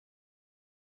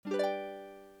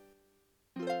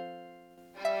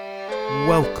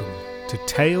Welcome to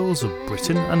Tales of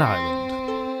Britain and Ireland.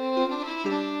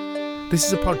 This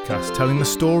is a podcast telling the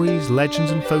stories,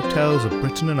 legends and folktales of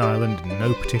Britain and Ireland in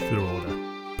no particular order.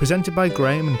 Presented by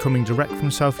Graham and coming direct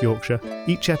from South Yorkshire,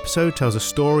 each episode tells a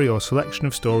story or selection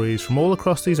of stories from all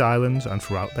across these islands and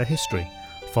throughout their history,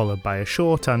 followed by a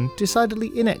short and decidedly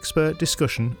inexpert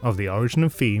discussion of the origin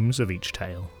and themes of each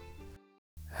tale.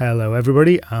 Hello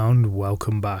everybody and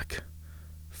welcome back.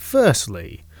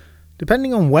 Firstly,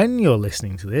 depending on when you're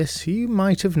listening to this, you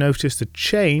might have noticed a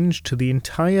change to the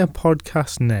entire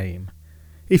podcast name.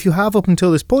 If you have up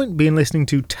until this point been listening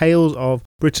to Tales of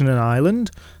Britain and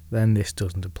Ireland, then this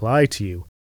doesn't apply to you.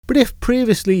 But if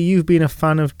previously you've been a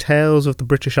fan of Tales of the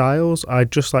British Isles,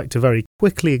 I'd just like to very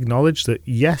quickly acknowledge that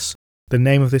yes, the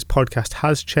name of this podcast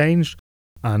has changed,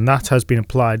 and that has been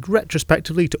applied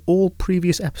retrospectively to all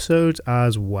previous episodes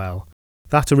as well.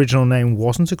 That original name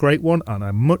wasn't a great one, and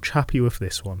I'm much happier with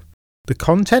this one. The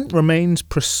content remains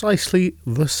precisely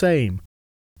the same,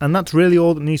 and that's really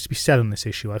all that needs to be said on this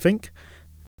issue, I think.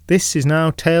 This is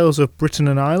now Tales of Britain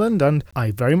and Ireland, and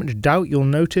I very much doubt you'll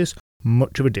notice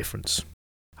much of a difference.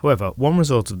 However, one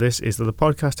result of this is that the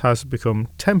podcast has become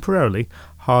temporarily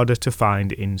harder to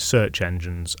find in search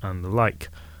engines and the like.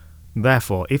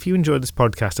 Therefore, if you enjoy this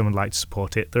podcast and would like to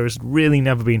support it, there has really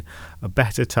never been a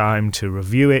better time to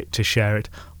review it, to share it,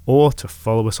 or to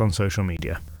follow us on social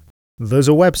media. There's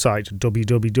a website,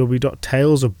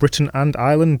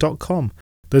 www.talesofbritainandireland.com.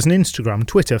 There's an Instagram,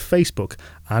 Twitter, Facebook,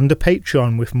 and a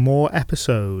Patreon with more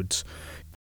episodes.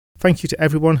 Thank you to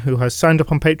everyone who has signed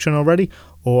up on Patreon already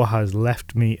or has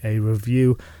left me a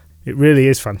review. It really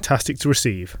is fantastic to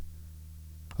receive.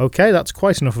 Okay, that's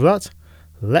quite enough of that.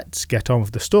 Let's get on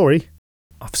with the story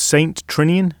of St.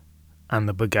 Trinian and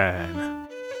the Buggane.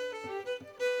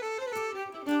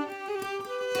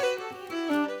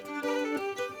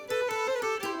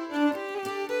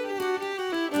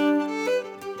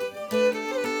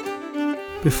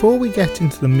 Before we get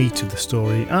into the meat of the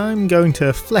story, I'm going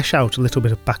to flesh out a little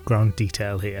bit of background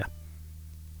detail here.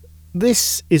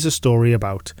 This is a story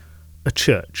about a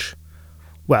church.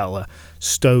 Well, a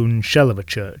stone shell of a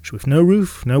church, with no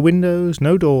roof, no windows,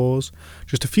 no doors,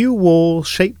 just a few walls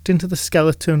shaped into the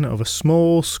skeleton of a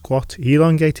small, squat,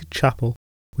 elongated chapel,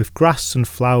 with grass and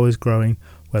flowers growing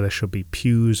where there should be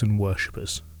pews and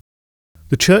worshippers.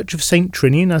 The Church of St.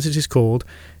 Trinian, as it is called,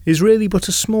 is really but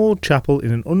a small chapel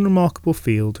in an unremarkable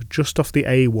field just off the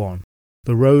A1,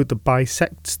 the road that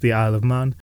bisects the Isle of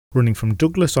Man, running from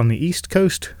Douglas on the east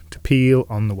coast to Peel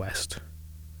on the west.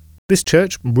 This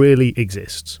church really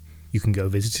exists. You can go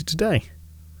visit it today.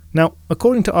 Now,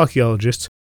 according to archaeologists,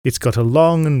 it's got a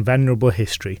long and venerable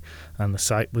history, and the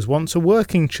site was once a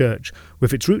working church,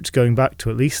 with its roots going back to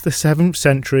at least the 7th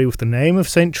century, with the name of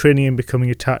St. Trinian becoming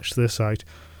attached to the site.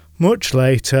 Much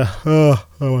later,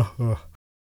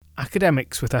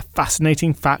 academics with their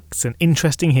fascinating facts and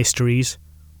interesting histories,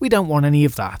 we don't want any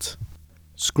of that.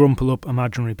 Scrumple up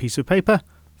imaginary piece of paper,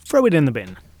 throw it in the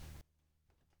bin.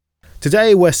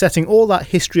 Today we're setting all that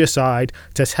history aside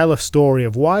to tell a story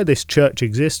of why this church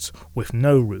exists with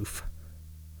no roof.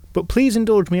 But please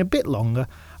indulge me a bit longer,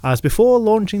 as before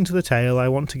launching to the tale I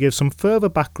want to give some further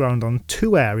background on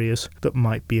two areas that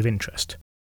might be of interest.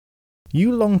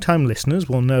 You long-time listeners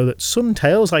will know that some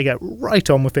tales I get right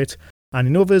on with it, and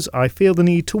in others I feel the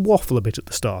need to waffle a bit at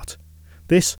the start.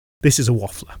 This is a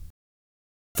waffler.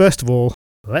 First of all,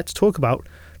 let's talk about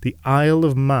the Isle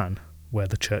of Man, where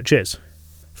the church is.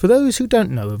 For those who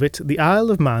don't know of it, the Isle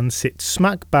of Man sits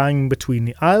smack bang between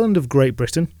the island of Great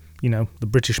Britain, the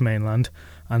British mainland,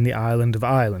 and the island of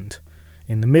Ireland,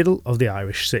 in the middle of the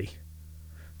Irish Sea.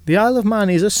 The Isle of Man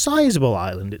is a sizable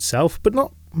island itself, but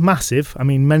not massive.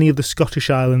 Many of the Scottish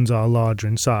islands are larger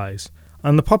in size,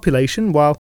 and the population,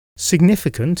 while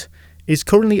significant, is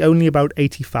currently only about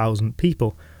 80,000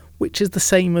 people, which is the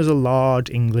same as a large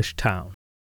English town.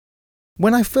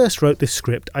 When I first wrote this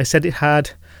script, I said it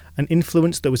had an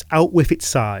influence that was out with its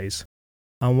size,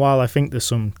 and while I think there's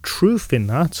some truth in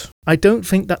that, I don't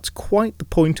think that's quite the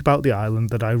point about the island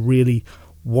that I really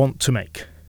want to make.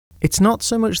 It's not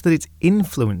so much that its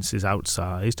influence is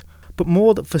outsized, but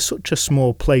more that for such a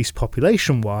small place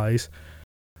population-wise,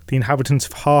 the inhabitants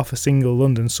of half a single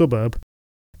London suburb,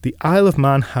 the Isle of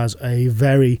Man has a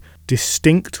very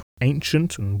distinct,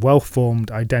 ancient and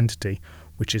well-formed identity,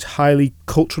 which is highly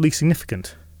culturally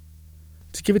significant.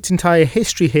 To give its entire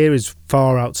history here is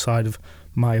far outside of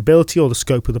my ability or the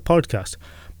scope of the podcast,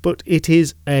 but it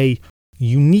is a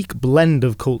unique blend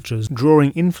of cultures,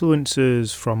 drawing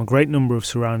influences from a great number of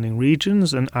surrounding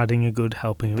regions and adding a good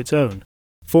helping of its own,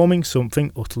 forming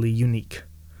something utterly unique.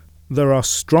 There are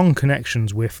strong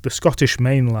connections with the Scottish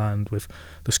mainland, with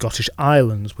the Scottish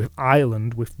Islands, with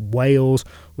Ireland, with Wales,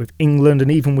 with England and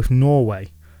even with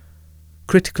Norway.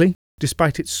 Critically,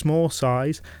 despite its small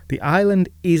size, the island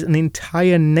is an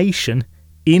entire nation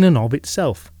in and of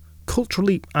itself,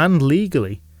 culturally and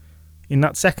legally. In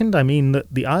that second, I mean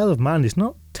that the Isle of Man is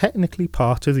not technically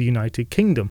part of the United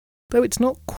Kingdom, though it's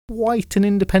not quite an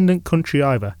independent country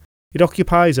either. It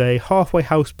occupies a halfway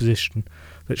house position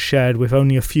that's shared with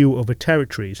only a few other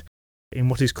territories, in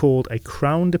what is called a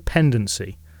crown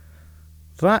dependency.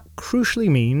 That crucially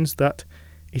means that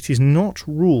it is not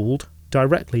ruled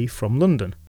directly from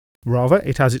London. Rather,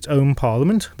 it has its own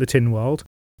parliament, the Tynwald,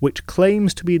 which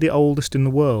claims to be the oldest in the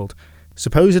world,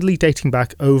 supposedly dating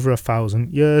back over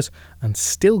 1,000 years and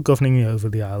still governing over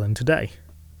the island today.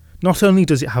 Not only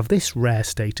does it have this rare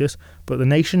status, but the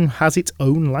nation has its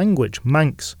own language,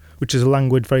 Manx, which is a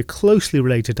language very closely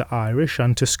related to Irish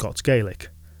and to Scots Gaelic.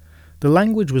 The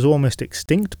language was almost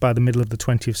extinct by the middle of the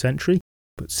 20th century,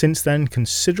 but since then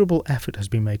considerable effort has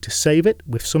been made to save it,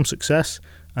 with some success,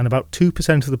 and about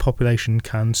 2% of the population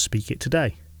can speak it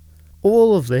today.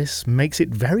 All of this makes it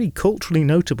very culturally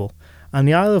notable, and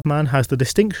the Isle of Man has the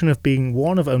distinction of being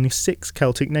one of only 6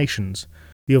 Celtic nations,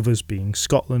 the others being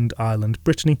Scotland, Ireland,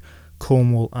 Brittany,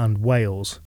 Cornwall and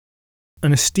Wales.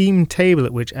 An esteemed table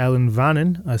at which Ellen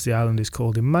Vannin, as the island is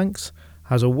called in Manx,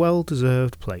 has a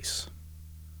well-deserved place.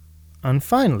 And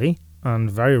finally, and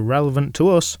very relevant to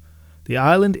us, the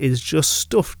island is just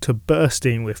stuffed to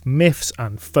bursting with myths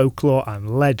and folklore and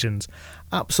legends,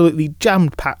 absolutely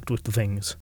jammed-packed with the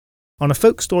things. On a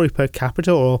folk story per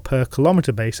capita or per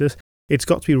kilometre basis, it's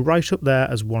got to be right up there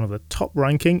as one of the top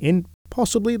ranking in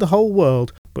possibly the whole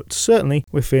world, but certainly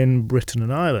within Britain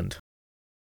and Ireland.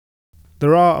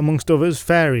 There are, amongst others,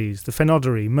 fairies, the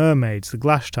Fenodari, mermaids, the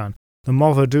Glashtan, the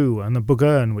Movadu and the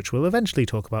Buggane, which we'll eventually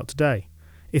talk about today.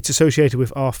 It's associated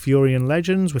with Arthurian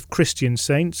legends, with Christian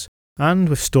saints, and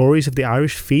with stories of the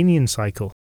Irish Fenian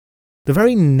cycle. The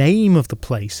very name of the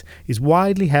place is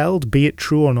widely held, be it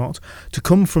true or not, to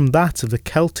come from that of the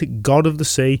Celtic god of the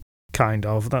sea, kind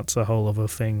of, that's a whole other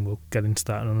thing, we'll get into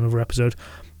that in another episode,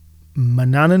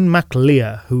 Manannán mac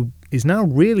Lia, who is now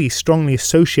really strongly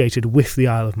associated with the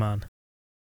Isle of Man.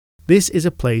 This is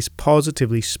a place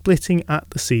positively splitting at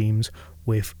the seams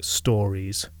with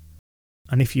stories.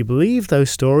 And if you believe those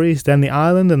stories, then the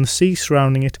island and the sea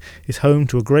surrounding it is home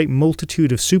to a great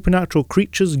multitude of supernatural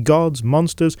creatures, gods,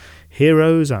 monsters,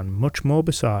 heroes, and much more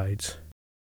besides.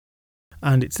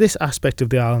 And it's this aspect of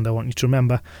the island I want you to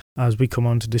remember as we come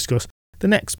on to discuss the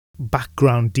next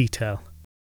background detail.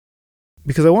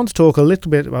 Because I want to talk a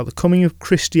little bit about the coming of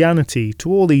Christianity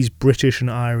to all these British and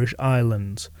Irish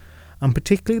islands, and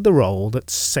particularly the role that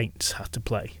saints had to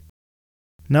play.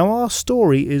 Now, our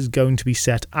story is going to be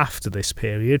set after this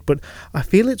period, but I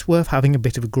feel it's worth having a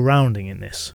bit of a grounding in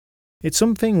this. It's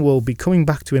something we'll be coming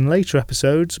back to in later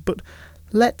episodes, but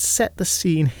let's set the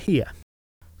scene here.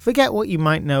 Forget what you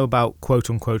might know about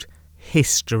quote-unquote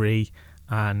history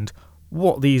and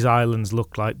what these islands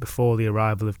looked like before the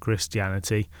arrival of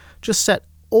Christianity. Just set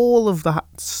all of that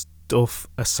stuff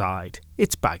aside.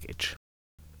 It's baggage.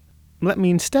 Let me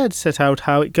instead set out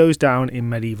how it goes down in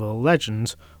medieval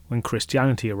legends when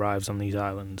Christianity arrives on these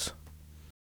islands.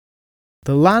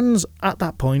 The lands at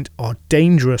that point are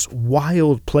dangerous,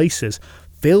 wild places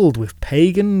filled with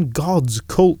pagan gods,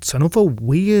 cults and other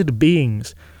weird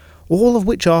beings, all of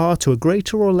which are, to a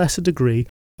greater or lesser degree,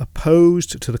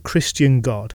 opposed to the Christian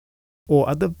God, or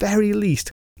at the very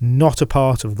least, not a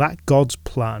part of that God's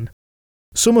plan.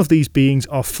 Some of these beings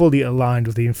are fully aligned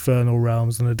with the infernal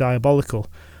realms and are diabolical,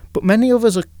 but many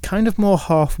others are kind of more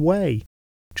halfway,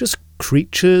 just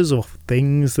creatures or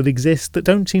things that exist that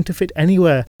don't seem to fit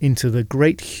anywhere into the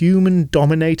great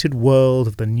human-dominated world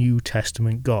of the New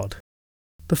Testament God.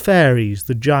 The fairies,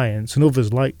 the giants, and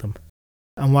others like them.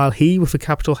 And while he, with a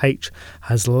capital H,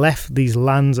 has left these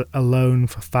lands alone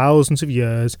for thousands of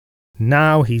years,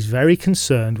 now he's very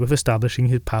concerned with establishing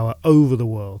his power over the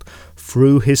world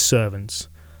through his servants,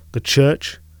 the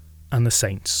Church and the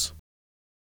saints.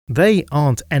 They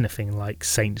aren't anything like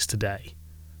saints today.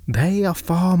 They are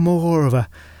far more of a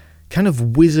kind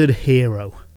of wizard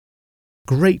hero.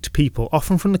 Great people,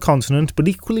 often from the continent, but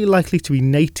equally likely to be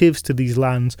natives to these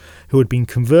lands who had been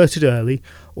converted early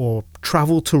or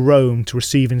travelled to Rome to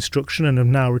receive instruction and have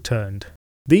now returned.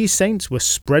 These saints were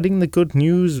spreading the good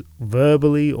news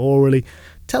verbally, orally,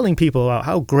 telling people about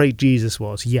how great Jesus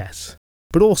was, yes,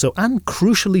 but also, and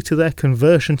crucially to their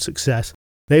conversion success,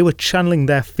 they were channeling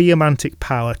their theomantic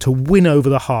power to win over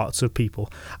the hearts of people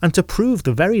and to prove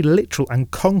the very literal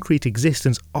and concrete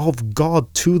existence of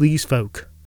God to these folk.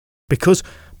 Because,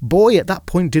 boy, at that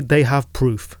point did they have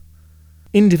proof.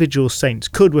 Individual saints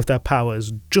could, with their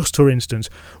powers, just for instance,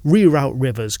 reroute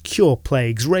rivers, cure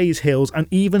plagues, raise hills, and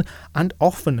even, and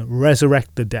often,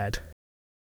 resurrect the dead.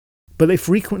 But they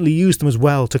frequently used them as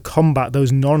well to combat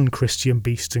those non-Christian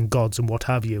beasts and gods and what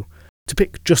have you. To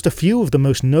pick just a few of the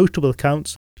most notable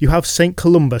accounts, you have St.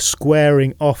 Columba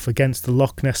squaring off against the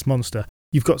Loch Ness Monster.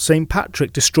 You've got St.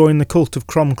 Patrick destroying the cult of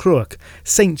Crom Cruach,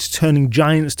 saints turning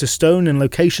giants to stone in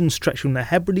locations stretching from the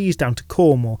Hebrides down to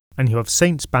Cornwall, and you have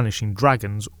saints banishing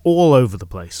dragons all over the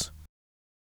place.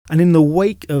 And in the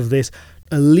wake of this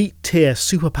elite tier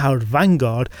superpowered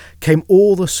vanguard came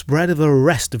all the spread of the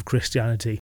rest of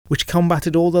Christianity, which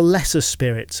combated all the lesser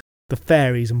spirits, the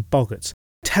fairies and boggarts,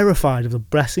 terrified of the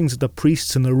blessings of the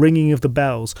priests and the ringing of the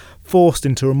bells, forced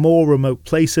into more remote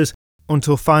places,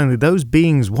 until finally those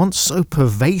beings, once so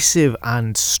pervasive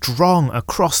and strong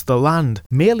across the land,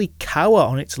 merely cower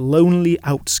on its lonely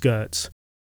outskirts.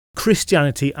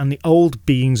 Christianity and the old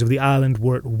beings of the island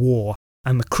were at war,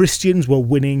 and the Christians were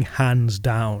winning hands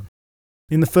down.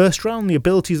 In the first round, the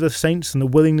abilities of the saints and the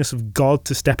willingness of God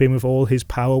to step in with all his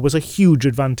power was a huge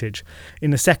advantage.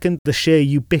 In the second, the sheer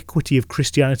ubiquity of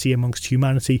Christianity amongst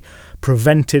humanity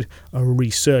prevented a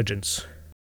resurgence.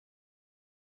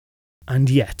 And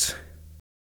yet,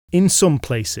 in some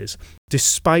places,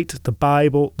 despite the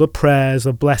Bible, the prayers,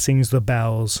 the blessings, the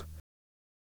bells,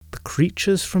 the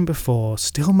creatures from before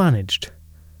still managed,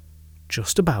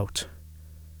 just about,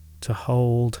 to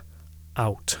hold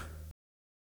out.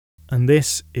 And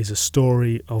this is a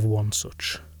story of one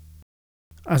such.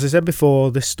 As I said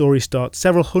before, this story starts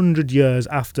several hundred years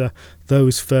after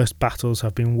those first battles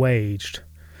have been waged.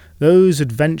 Those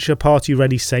adventure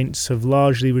party-ready saints have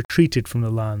largely retreated from the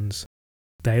lands.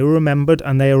 They are remembered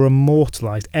and they are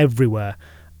immortalised everywhere,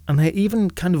 and they are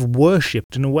even kind of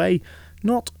worshipped in a way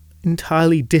not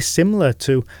entirely dissimilar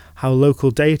to how local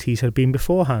deities had been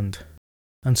beforehand.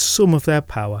 And some of their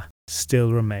power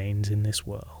still remains in this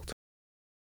world.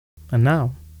 And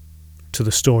now, to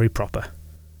the story proper.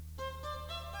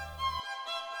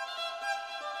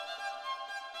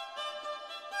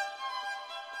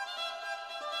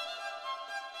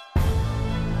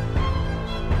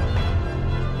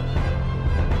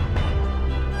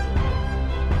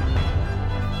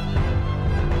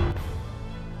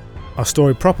 Our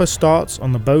story proper starts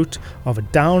on the boat of a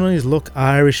down-on-his-luck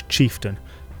Irish chieftain,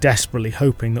 desperately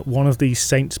hoping that one of these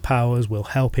saints' powers will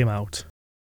help him out.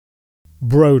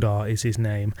 Brodar is his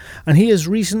name, and he has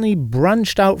recently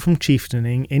branched out from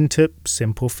chieftaining into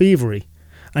simple thievery,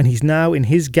 and he's now in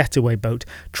his getaway boat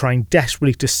trying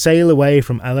desperately to sail away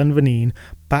from Ellen Vanine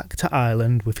back to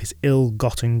Ireland with his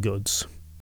ill-gotten goods.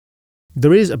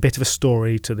 There is a bit of a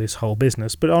story to this whole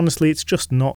business, but honestly it's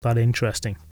just not that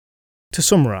interesting. To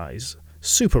summarise,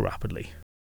 super rapidly,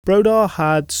 Brodar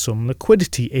had some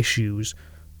liquidity issues,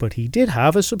 but he did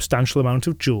have a substantial amount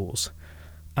of jewels.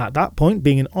 At that point,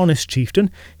 being an honest chieftain,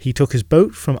 he took his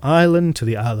boat from Ireland to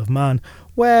the Isle of Man,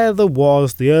 where there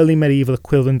was the early medieval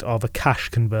equivalent of a cash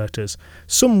converters,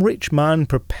 some rich man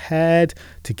prepared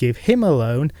to give him a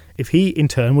loan if he in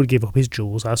turn would give up his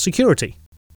jewels as security.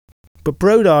 But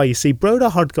Brodar, you see,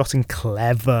 Brodar had gotten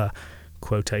clever,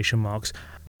 quotation marks,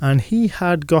 and he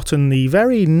had gotten the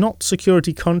very not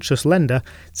security conscious lender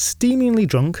steamingly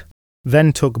drunk,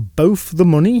 then took both the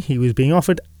money he was being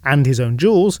offered and his own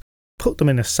jewels, put them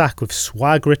in a sack with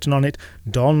swag written on it,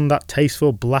 donned that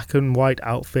tasteful black and white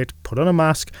outfit, put on a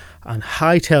mask, and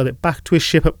hightailed it back to his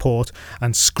ship at port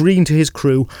and screamed to his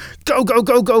crew, "Go, go,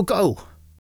 go, go, go!"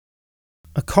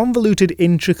 A convoluted,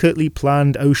 intricately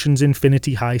planned Ocean's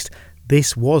Infinity heist,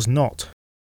 this was not.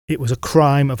 It was a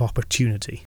crime of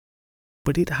opportunity.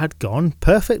 But it had gone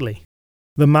perfectly.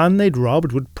 The man they'd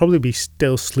robbed would probably be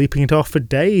still sleeping it off for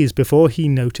days before he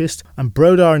noticed, and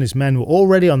Brodar and his men were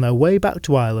already on their way back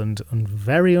to Ireland and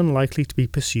very unlikely to be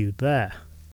pursued there.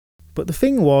 But the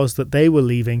thing was that they were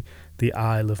leaving the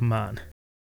Isle of Man.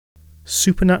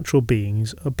 Supernatural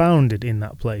beings abounded in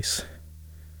that place.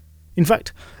 In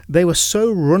fact, they were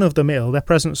so run-of-the-mill, their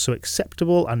presence so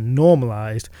acceptable and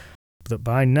normalised, that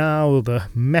by now the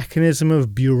mechanism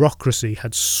of bureaucracy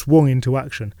had swung into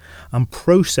action and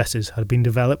processes had been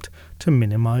developed to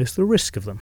minimise the risk of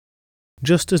them.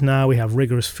 Just as now we have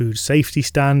rigorous food safety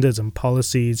standards and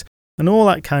policies and all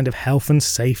that kind of health and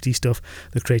safety stuff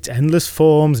that creates endless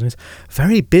forms and is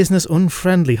very business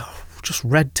unfriendly, just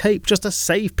red tape just to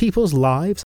save people's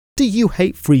lives. Do you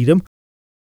hate freedom?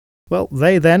 Well,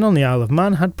 they then on the Isle of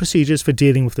Man had procedures for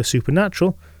dealing with the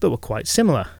supernatural that were quite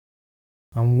similar.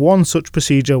 And one such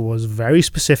procedure was very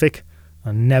specific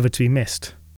and never to be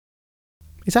missed.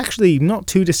 It's actually not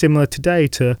too dissimilar today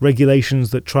to regulations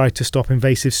that try to stop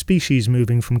invasive species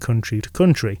moving from country to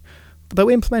country. though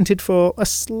implemented for a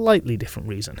slightly different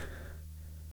reason.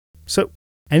 So,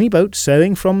 any boat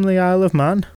sailing from the Isle of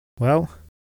Man, well,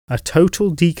 a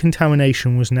total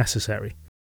decontamination was necessary,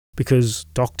 because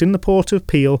docked in the port of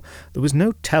Peel, there was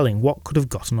no telling what could have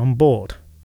gotten on board.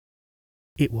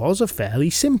 It was a fairly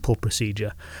simple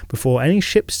procedure. Before any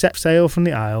ship set sail from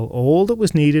the isle, all that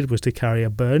was needed was to carry a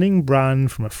burning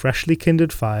brand from a freshly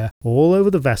kindled fire all over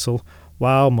the vessel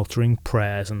while muttering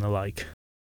prayers and the like.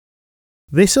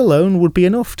 This alone would be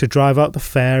enough to drive out the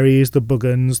fairies, the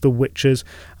Buggans, the witches,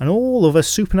 and all other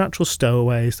supernatural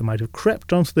stowaways that might have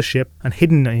crept onto the ship and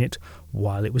hidden in it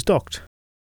while it was docked.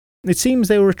 It seems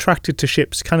they were attracted to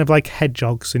ships kind of like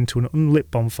hedgehogs into an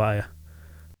unlit bonfire.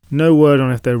 No word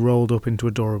on if they rolled up into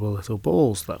adorable little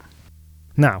balls, though.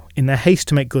 Now, in their haste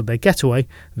to make good their getaway,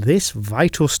 this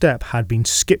vital step had been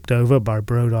skipped over by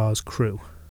Brodar's crew.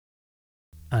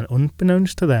 And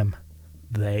unbeknownst to them,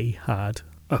 they had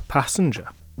a passenger.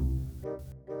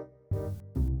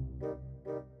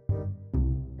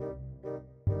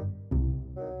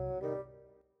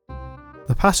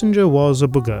 The passenger was a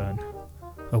Buggane,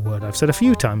 a word I've said a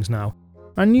few times now,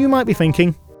 and you might be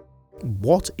thinking,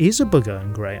 what is a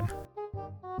Buggane, Graham?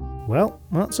 Well,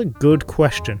 that's a good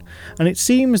question, and it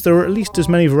seems there are at least as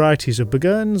many varieties of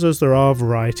Bugganes as there are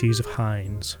varieties of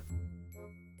hinds.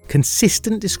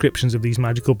 Consistent descriptions of these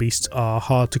magical beasts are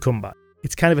hard to come by.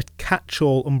 It's kind of a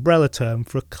catch-all umbrella term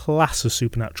for a class of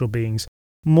supernatural beings,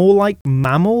 more like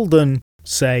mammal than,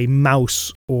 say,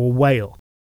 mouse or whale.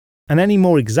 And any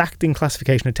more exacting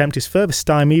classification attempt is further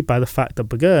stymied by the fact that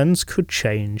Bugganes could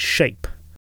change shape.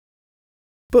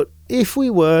 But if we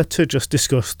were to just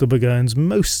discuss the Buggane's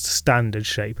most standard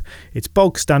shape, its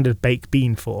bog-standard baked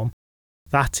bean form,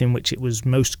 that in which it was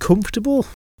most comfortable,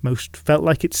 most felt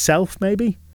like itself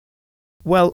maybe,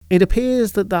 well, it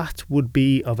appears that that would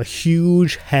be of a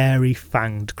huge, hairy,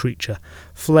 fanged creature,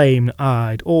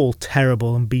 flame-eyed, all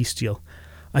terrible and bestial.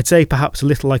 I'd say perhaps a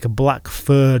little like a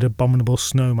black-furred abominable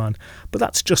snowman, but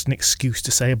that's just an excuse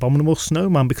to say abominable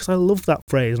snowman because I love that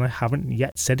phrase and I haven't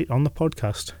yet said it on the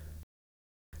podcast.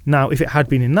 Now, if it had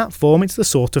been in that form, it's the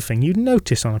sort of thing you'd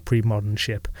notice on a pre-modern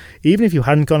ship, even if you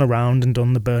hadn't gone around and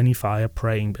done the Bernie Fire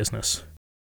praying business.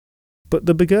 But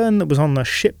the Buggane that was on the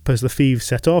ship as the thieves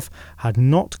set off had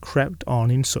not crept on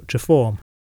in such a form.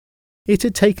 It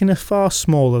had taken a far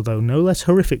smaller, though no less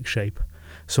horrific shape,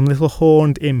 some little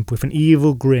horned imp with an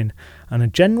evil grin, and a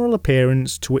general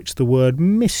appearance to which the word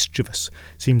mischievous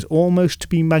seems almost to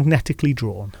be magnetically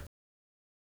drawn.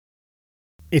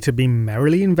 It had been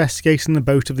merrily investigating the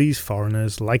boat of these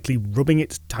foreigners, likely rubbing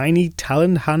its tiny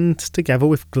taloned hands together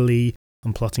with glee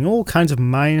and plotting all kinds of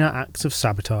minor acts of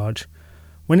sabotage,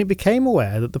 when it became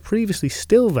aware that the previously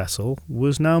still vessel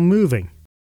was now moving,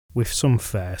 with some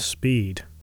fair speed.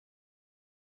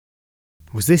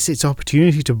 Was this its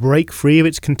opportunity to break free of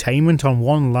its containment on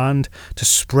one land, to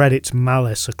spread its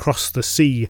malice across the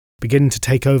sea, begin to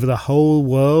take over the whole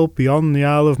world beyond the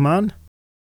Isle of Man?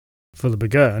 For the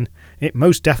Buggane, it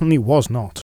most definitely was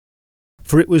not.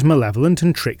 For it was malevolent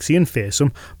and tricksy and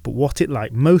fearsome, but what it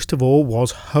liked most of all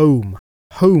was home.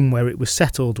 Home where it was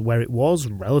settled, where it was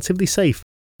relatively safe,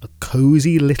 a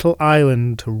cosy little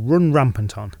island to run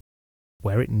rampant on,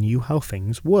 where it knew how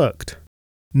things worked.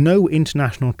 No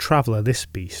international traveller, this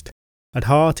beast. At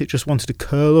heart, it just wanted to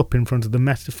curl up in front of the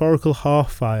metaphorical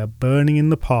hearth-fire burning in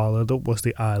the parlour that was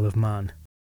the Isle of Man.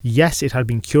 Yes, it had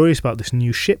been curious about this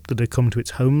new ship that had come to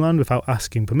its homeland without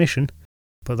asking permission,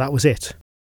 but that was it.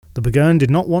 The Buggane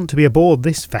did not want to be aboard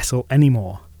this vessel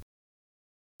anymore.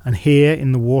 And here,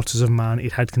 in the waters of Man,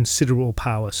 it had considerable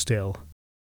power still.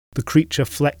 The creature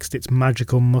flexed its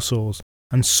magical muscles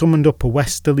and summoned up a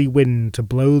westerly wind to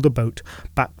blow the boat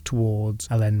back towards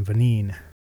Elenvanine.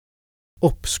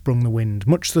 Up sprung the wind,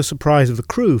 much to the surprise of the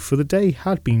crew, for the day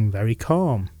had been very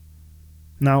calm.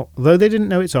 Now, though they didn't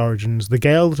know its origins, the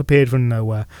gale that appeared from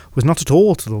nowhere was not at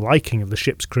all to the liking of the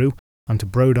ship's crew, and to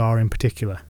Brodar in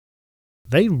particular.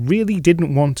 They really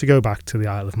didn't want to go back to the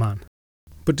Isle of Man.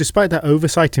 But despite their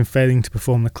oversight in failing to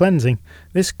perform the cleansing,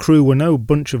 this crew were no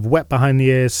bunch of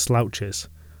wet-behind-the-ears slouches.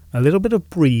 A little bit of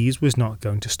breeze was not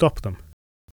going to stop them.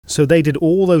 So they did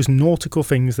all those nautical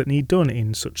things that need done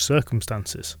in such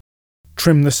circumstances.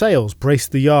 Trimmed the sails,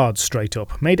 braced the yards straight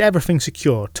up, made everything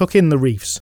secure, tuck in the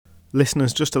reefs.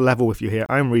 Listeners, just to level with you here,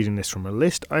 I'm reading this from a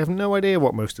list. I have no idea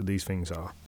what most of these things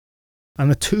are. And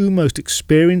the two most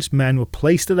experienced men were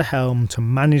placed at the helm to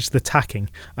manage the tacking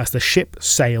as the ship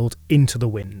sailed into the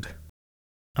wind.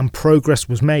 And progress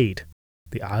was made.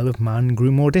 The Isle of Man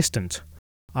grew more distant.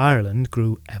 Ireland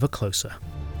grew ever closer.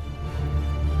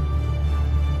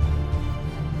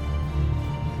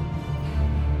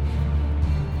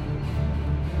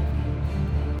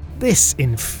 This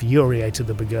infuriated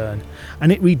the Buggane,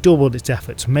 and it redoubled its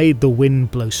efforts, made the wind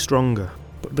blow stronger.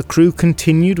 But the crew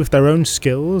continued with their own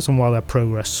skills, and while their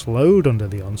progress slowed under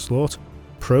the onslaught,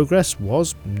 progress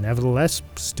was nevertheless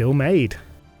still made.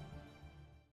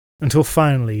 Until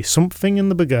finally something in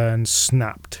the Buggane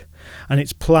snapped, and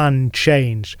its plan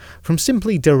changed from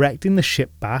simply directing the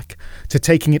ship back to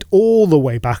taking it all the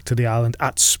way back to the island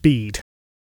at speed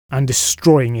and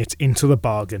destroying it into the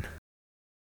bargain.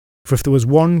 For if there was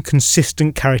one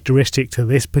consistent characteristic to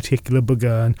this particular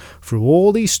Buggane through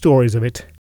all these stories of it,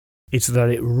 it's that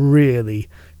it really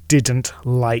didn't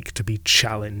like to be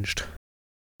challenged.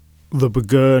 The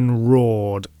Buggane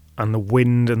roared, and the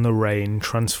wind and the rain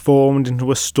transformed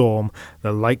into a storm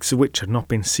the likes of which had not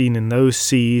been seen in those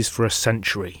seas for a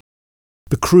century.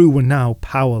 The crew were now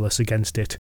powerless against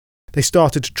it. They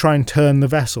started to try and turn the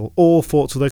vessel, all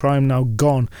thoughts of their crime now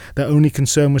gone. Their only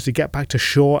concern was to get back to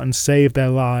shore and save their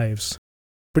lives.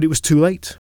 But it was too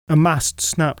late. A mast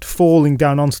snapped, falling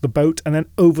down onto the boat and then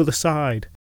over the side.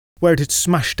 Where it had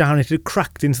smashed down, it had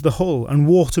cracked into the hull, and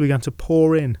water began to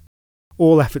pour in.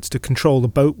 All efforts to control the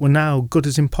boat were now good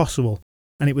as impossible,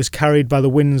 and it was carried by the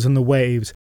winds and the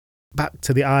waves back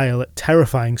to the isle at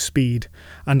terrifying speed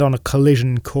and on a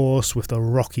collision course with the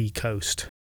rocky coast.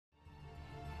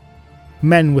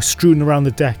 Men were strewn around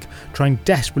the deck, trying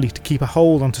desperately to keep a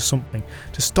hold onto something,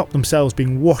 to stop themselves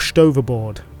being washed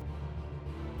overboard.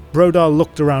 Brodar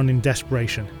looked around in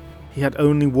desperation. He had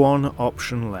only one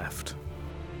option left.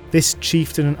 This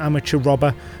chieftain and amateur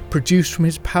robber produced from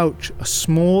his pouch a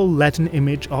small leaden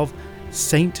image of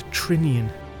St. Trinian,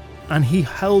 and he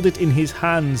held it in his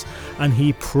hands, and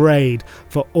he prayed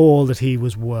for all that he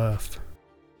was worth.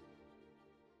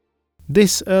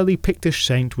 This early Pictish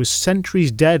saint was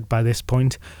centuries dead by this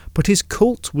point, but his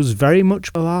cult was very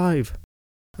much alive,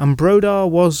 and Brodar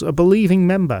was a believing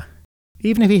member,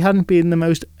 even if he hadn't been the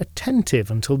most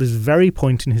attentive until this very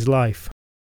point in his life.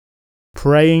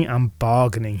 Praying and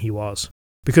bargaining he was,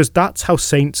 because that's how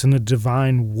saints and the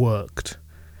divine worked.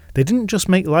 They didn't just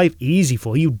make life easy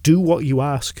for you, do what you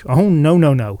ask. Oh,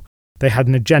 no. They had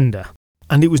an agenda,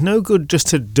 and it was no good just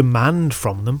to demand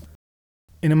from them.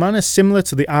 In a manner similar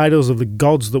to the idols of the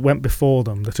gods that went before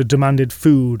them, that had demanded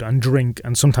food and drink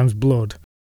and sometimes blood,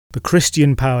 the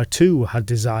Christian power too had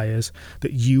desires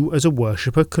that you as a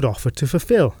worshipper could offer to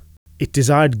fulfill. It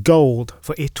desired gold,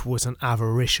 for it was an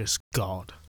avaricious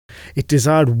god. It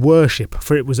desired worship,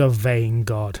 for it was a vain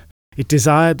god. It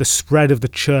desired the spread of the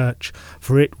church,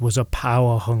 for it was a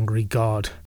power-hungry god.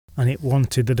 And it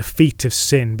wanted the defeat of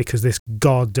sin, because this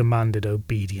god demanded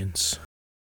obedience.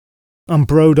 And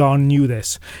Brodar knew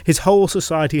this. His whole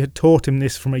society had taught him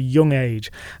this from a young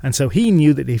age, and so he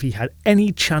knew that if he had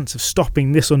any chance of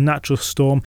stopping this unnatural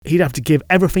storm, he'd have to give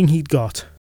everything he'd got.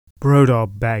 Brodar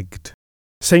begged.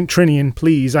 "St. Trinian,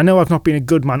 please, I know I've not been a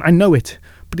good man, I know it.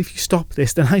 But if you stop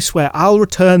this, then I swear I'll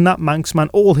return that Manxman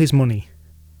all his money."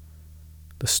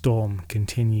 The storm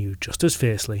continued just as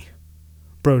fiercely.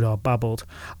 Brodar babbled.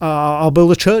 "I'll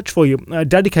build a church for you,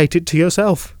 dedicate it to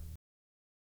yourself."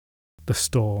 The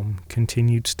storm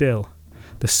continued still.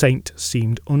 The saint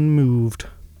seemed unmoved.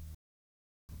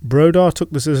 Brodar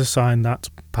took this as a sign that,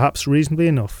 perhaps reasonably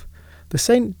enough, the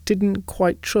saint didn't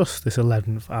quite trust this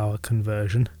 11th hour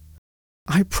conversion.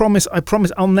 I promise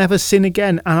I'll never sin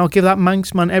again, and I'll give that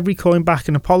Manxman every coin back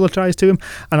and apologise to him,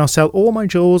 and I'll sell all my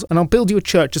jewels, and I'll build you a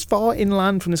church as far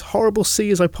inland from this horrible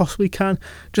sea as I possibly can,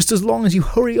 just as long as you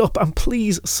hurry up and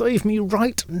please save me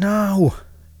right now."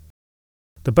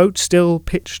 The boat still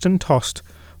pitched and tossed,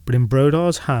 but in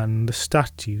Brodar's hand the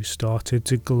statue started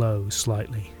to glow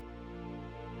slightly.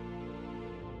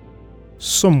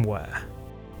 Somewhere,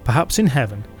 perhaps in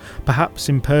heaven, perhaps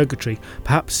in purgatory,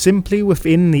 perhaps simply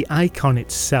within the icon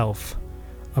itself,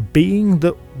 a being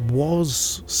that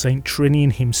was St.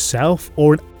 Trinian himself,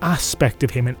 or an aspect of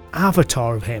him, an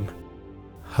avatar of him,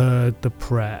 heard the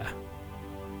prayer,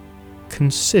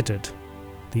 considered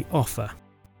the offer.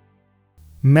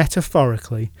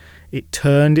 Metaphorically, it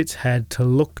turned its head to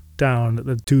look down at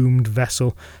the doomed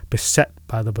vessel beset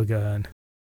by the Buggane.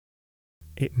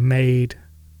 It made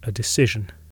a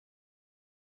decision.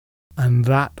 And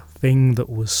that thing that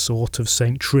was sort of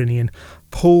St. Trinian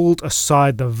pulled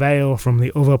aside the veil from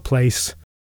the other place,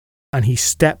 and he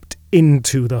stepped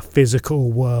into the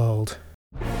physical world.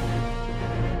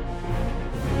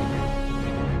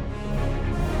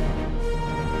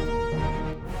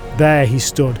 There he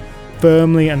stood,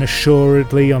 firmly and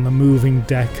assuredly on the moving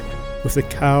deck, with the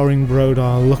cowering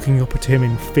Brodar looking up at him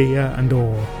in fear and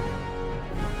awe.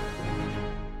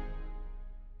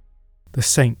 The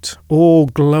saint, all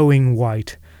glowing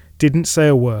white, didn't say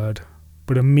a word,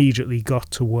 but immediately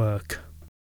got to work.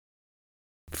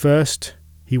 First,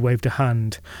 he waved a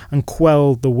hand and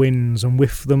quelled the winds and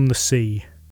with them the sea.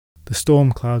 The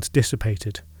storm clouds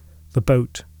dissipated. The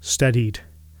boat steadied.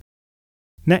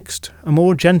 Next, a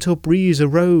more gentle breeze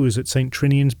arose at St.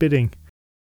 Trinian's bidding.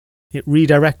 It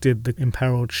redirected the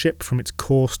imperilled ship from its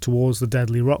course towards the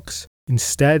deadly rocks,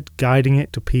 instead guiding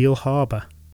it to Peel Harbour.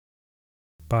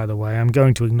 By the way, I'm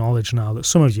going to acknowledge now that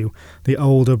some of you, the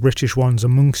older British ones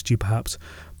amongst you perhaps,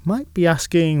 might be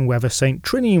asking whether St.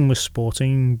 Trinian was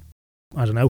sporting,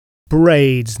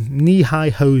 braids, knee-high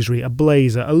hosiery, a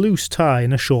blazer, a loose tie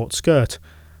and a short skirt.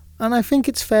 And I think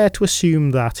it's fair to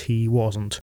assume that he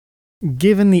wasn't.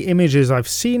 Given the images I've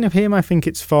seen of him, I think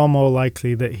it's far more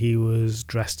likely that he was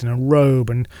dressed in a robe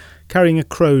and carrying a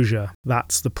crozier.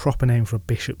 That's the proper name for a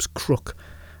bishop's crook.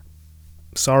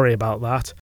 Sorry about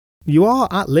that. You are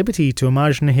at liberty to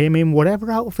imagine him in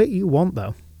whatever outfit you want,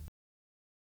 though.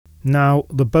 Now,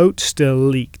 the boat still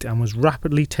leaked and was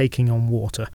rapidly taking on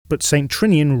water, but St.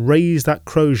 Trinian raised that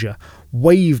crozier,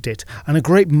 waved it, and a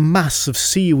great mass of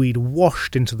seaweed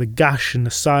washed into the gash in the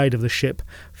side of the ship,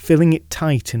 filling it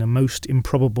tight in a most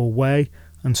improbable way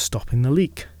and stopping the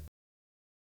leak.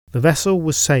 The vessel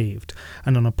was saved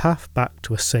and on a path back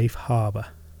to a safe harbour.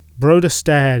 Broder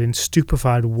stared in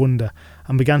stupefied wonder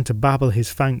and began to babble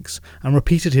his thanks and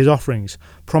repeated his offerings,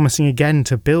 promising again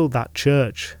to build that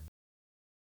church.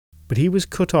 But he was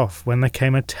cut off when there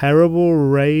came a terrible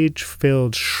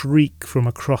rage-filled shriek from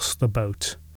across the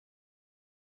boat.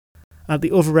 At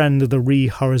the other end of the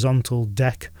horizontal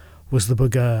deck was the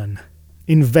Buggane.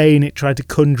 In vain it tried to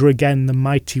conjure again the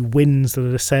mighty winds that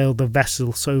had assailed the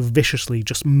vessel so viciously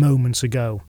just moments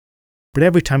ago. But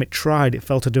every time it tried, it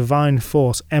felt a divine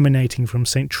force emanating from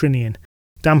St. Trinian,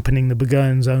 dampening the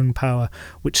Buggane's own power,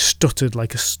 which stuttered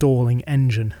like a stalling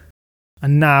engine.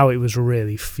 And now it was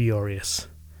really furious.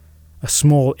 A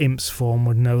small imp's form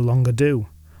would no longer do.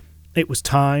 It was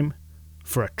time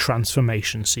for a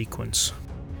transformation sequence.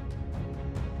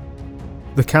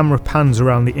 The camera pans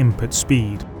around the imp at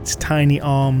speed. Its tiny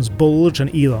arms bulge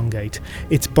and elongate.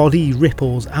 Its body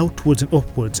ripples outwards and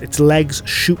upwards. Its legs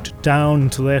shoot down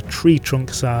until they're tree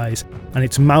trunk size, and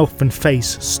its mouth and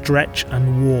face stretch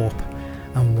and warp.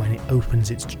 And when it opens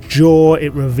its jaw,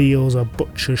 it reveals a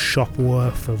butcher's shop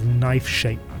worth of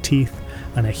knife-shaped teeth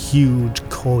and a huge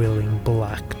coiling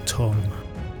black tongue.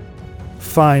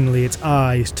 Finally its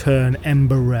eyes turn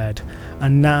ember red,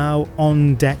 and now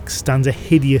on deck stands a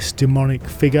hideous demonic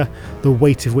figure, the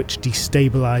weight of which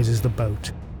destabilises the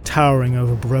boat, towering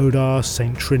over Broder,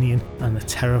 St. Trinian and the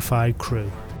terrified crew.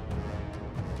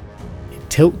 It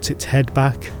tilts its head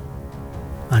back,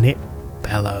 and it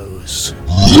bellows.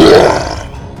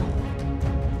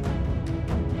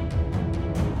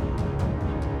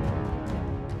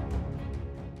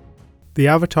 The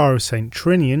avatar of St.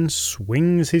 Trinian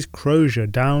swings his crozier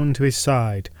down to his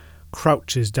side,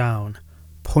 crouches down,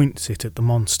 points it at the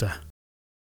monster.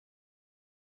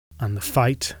 And the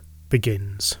fight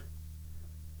begins.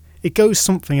 It goes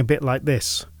something a bit like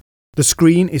this. The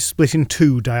screen is split in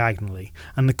two diagonally,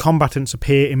 and the combatants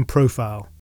appear in profile.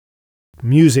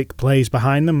 Music plays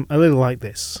behind them a little like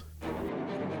this.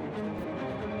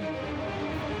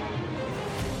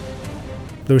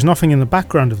 There is nothing in the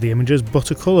background of the images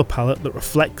but a colour palette that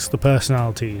reflects the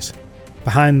personalities.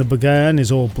 Behind the Buggane is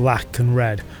all black and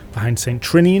red, behind St.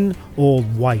 Trinian all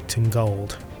white and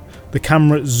gold. The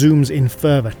camera zooms in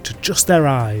further to just their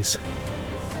eyes.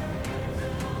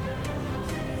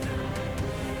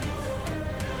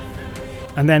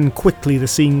 And then quickly the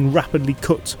scene rapidly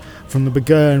cuts from the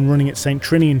Buggane running at St.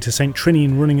 Trinian to St.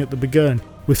 Trinian running at the Buggane,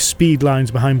 with speed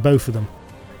lines behind both of them.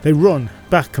 They run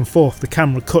back and forth, the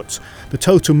camera cuts, the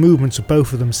total movements of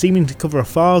both of them seeming to cover a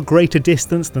far greater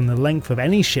distance than the length of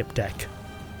any ship deck.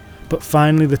 But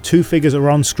finally the two figures are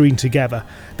on screen together.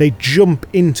 They jump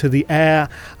into the air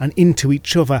and into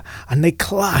each other, and they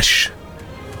clash.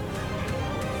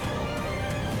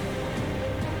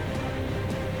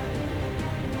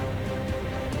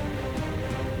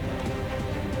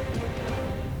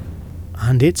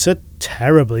 And it's a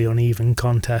terribly uneven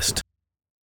contest.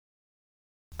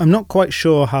 I'm not quite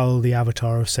sure how the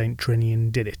avatar of St.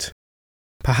 Trinian did it.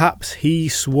 Perhaps he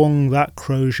swung that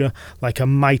crozier like a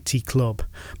mighty club.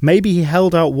 Maybe he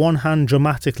held out one hand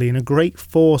dramatically and a great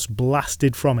force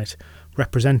blasted from it,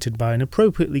 represented by an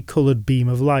appropriately coloured beam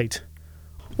of light.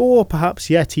 Or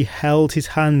perhaps yet he held his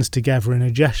hands together in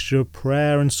a gesture of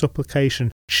prayer and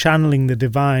supplication, channeling the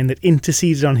divine that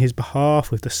interceded on his behalf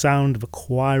with the sound of a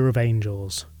choir of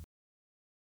angels.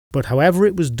 But however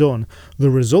it was done, the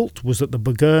result was that the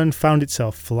Buggane found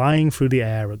itself flying through the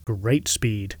air at great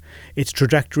speed, its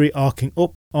trajectory arcing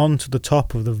up onto the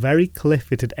top of the very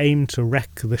cliff it had aimed to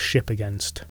wreck the ship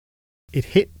against. It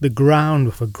hit the ground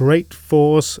with a great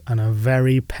force and a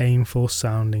very painful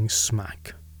sounding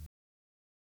smack.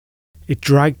 It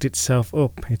dragged itself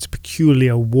up, its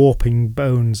peculiar warping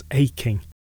bones aching,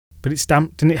 but it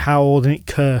stamped and it howled and it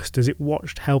cursed as it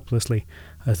watched helplessly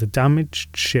as the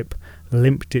damaged ship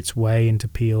limped its way into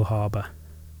Peel Harbour.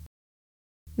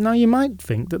 Now you might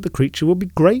think that the creature would be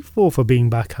grateful for being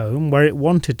back home where it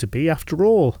wanted to be after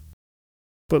all,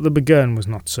 but the Buggane was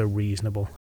not so reasonable.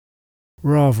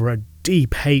 Rather, a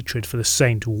deep hatred for the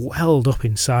saint welled up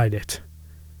inside it.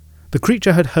 The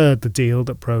creature had heard the deal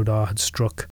that Brodar had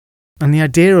struck, and the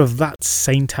idea of that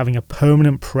saint having a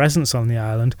permanent presence on the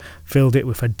island filled it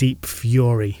with a deep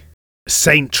fury.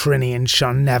 "St. Trinian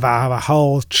shall never have a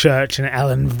whole church in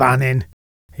Ellen Vannin,"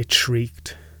 it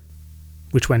shrieked,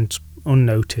 which went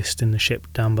unnoticed in the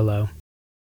ship down below.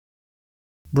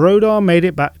 Brodar made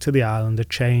it back to the island a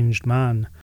changed man,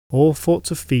 all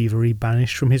thoughts of thievery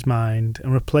banished from his mind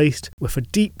and replaced with a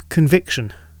deep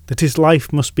conviction that his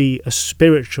life must be a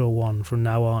spiritual one from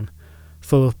now on,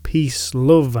 full of peace,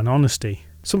 love and honesty,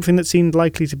 something that seemed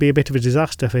likely to be a bit of a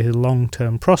disaster for his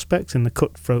long-term prospects in the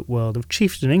cutthroat world of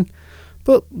chieftaining,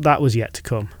 but that was yet to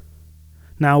come.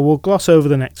 Now we'll gloss over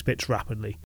the next bits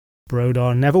rapidly.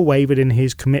 Brodar never wavered in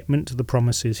his commitment to the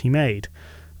promises he made.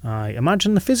 I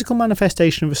imagine the physical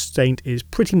manifestation of a saint is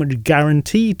pretty much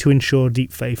guaranteed to ensure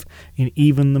deep faith in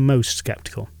even the most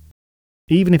sceptical.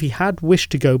 Even if he had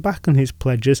wished to go back on his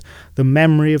pledges, the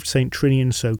memory of St.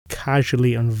 Trinian so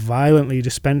casually and violently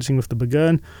dispensing with the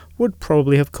Buggane would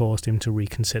probably have caused him to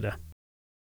reconsider.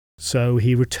 So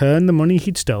he returned the money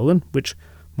he'd stolen, which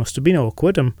must have been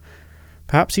awkward, and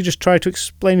perhaps he just tried to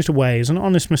explain it away as an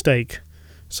honest mistake.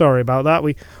 "Sorry about that,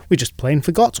 we just plain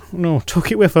forgot. No,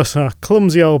 took it with us,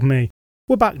 clumsy old me.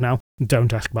 We're back now,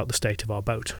 don't ask about the state of our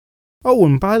boat. Oh,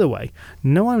 and by the way,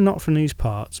 no, I'm not from these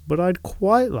parts, but I'd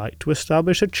quite like to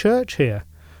establish a church here.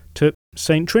 To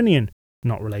St. Trinian,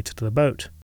 not related to the boat.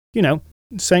 You know,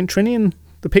 St. Trinian,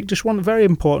 the Pictish one, very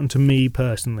important to me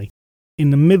personally. In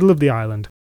the middle of the island,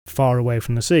 far away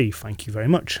from the sea, thank you very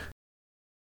much."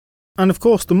 And of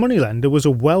course the moneylender was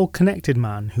a well-connected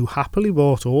man who happily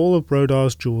bought all of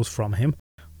Brodar's jewels from him,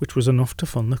 which was enough to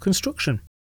fund the construction.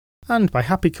 And by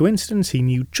happy coincidence he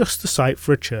knew just the site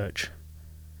for a church.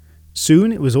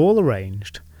 Soon it was all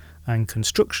arranged, and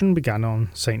construction began on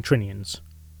St. Trinian's.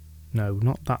 No,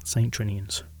 not that St.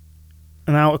 Trinian's.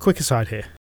 And now a quick aside here.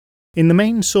 In the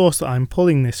main source that I'm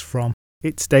pulling this from,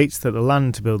 it states that the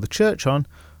land to build the church on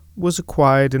was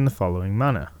acquired in the following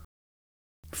manner.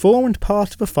 Formed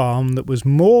part of a farm that was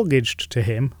mortgaged to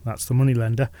him, that's the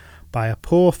moneylender, by a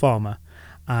poor farmer,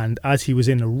 and as he was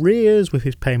in arrears with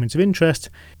his payments of interest,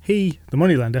 he, the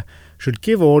moneylender, should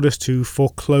give orders to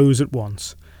foreclose at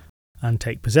once and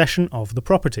take possession of the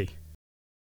property.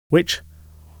 Which,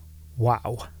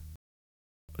 wow.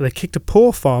 They kicked a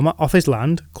poor farmer off his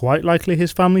land, quite likely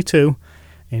his family too,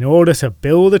 in order to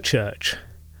build a church.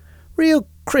 Real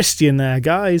Christian there,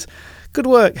 guys. Good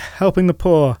work helping the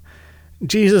poor.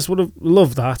 Jesus would have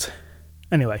loved that.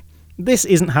 Anyway, this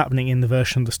isn't happening in the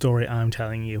version of the story I'm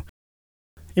telling you.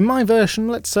 In my version,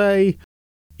 let's say,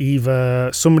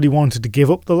 either somebody wanted to give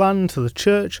up the land to the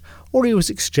church, or he was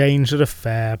exchanged at a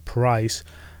fair price.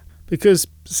 Because,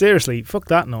 seriously, fuck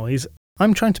that noise.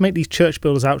 I'm trying to make these church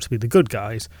builders out to be the good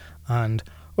guys, and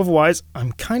otherwise,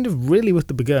 I'm kind of really with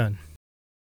the Buggane.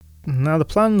 Now, the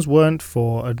plans weren't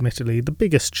for, admittedly, the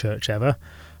biggest church ever,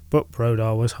 but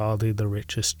Brodar was hardly the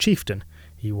richest chieftain.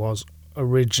 He was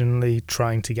originally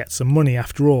trying to get some money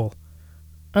after all.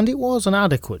 And it was an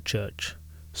adequate church,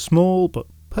 small but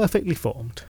perfectly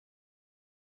formed.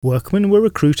 Workmen were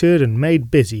recruited and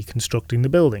made busy constructing the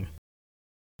building.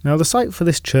 Now the site for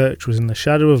this church was in the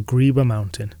shadow of Greeba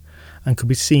Mountain, and could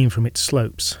be seen from its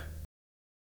slopes.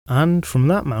 And from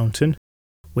that mountain,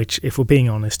 which if we're being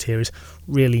honest here is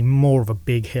really more of a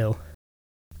big hill,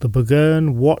 the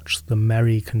Buggane watched the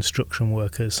merry construction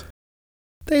workers.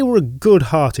 They were a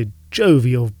good-hearted,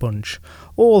 jovial bunch,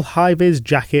 all high-vis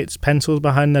jackets, pencils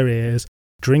behind their ears,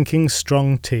 drinking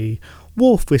strong tea,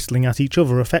 wolf-whistling at each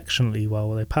other affectionately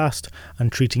while they passed,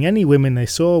 and treating any women they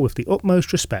saw with the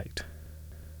utmost respect.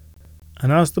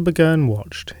 And as the Buggane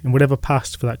watched, in whatever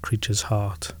passed for that creature's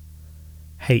heart,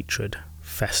 hatred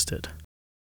festered.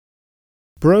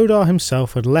 Brodar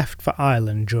himself had left for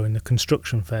Ireland during the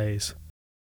construction phase.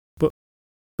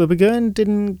 The Buggane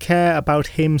didn't care about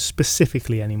him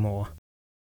specifically anymore.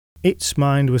 Its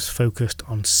mind was focused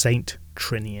on St.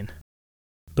 Trinian.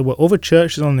 There were other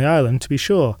churches on the island, to be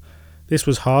sure. This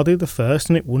was hardly the first,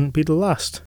 and it wouldn't be the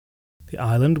last. The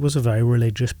island was a very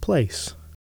religious place.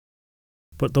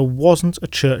 But there wasn't a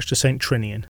church to St.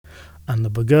 Trinian, and the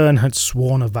Buggane had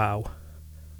sworn a vow.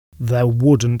 there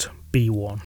wouldn't be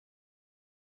one.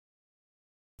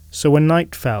 So when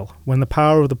night fell, when the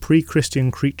power of the pre-Christian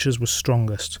creatures was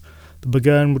strongest, the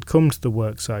Buggane would come to the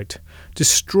worksite,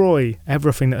 destroy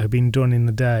everything that had been done in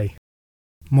the day.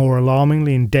 More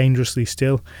alarmingly and dangerously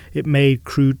still, it made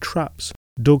crude traps,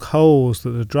 dug holes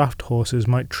that the draft horses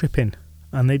might trip in,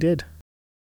 and they did.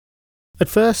 At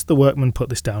first the workmen put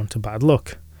this down to bad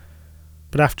luck,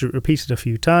 but after it repeated a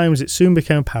few times it soon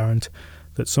became apparent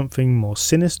that something more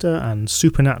sinister and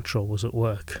supernatural was at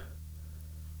work.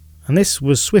 And this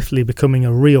was swiftly becoming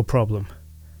a real problem.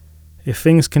 If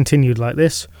things continued like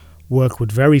this, work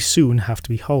would very soon have to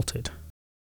be halted.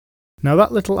 Now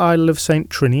that little idol of St.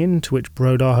 Trinian to which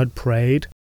Brodar had prayed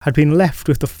had been left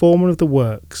with the foreman of the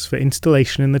works for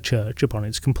installation in the church upon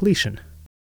its completion.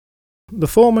 The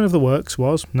foreman of the works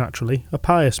was, naturally, a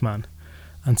pious man,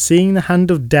 and seeing the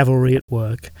hand of devilry at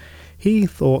work, he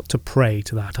thought to pray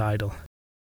to that idol.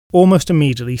 Almost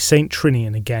immediately St.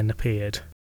 Trinian again appeared.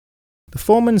 The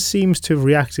foreman seems to have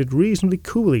reacted reasonably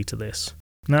coolly to this.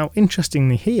 Now,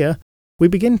 interestingly here, we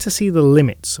begin to see the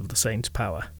limits of the saint's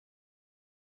power.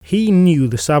 He knew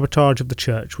the sabotage of the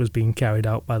church was being carried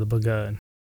out by the Buggane,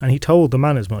 and he told the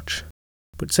man as much.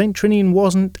 But St. Trinian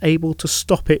wasn't able to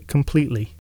stop it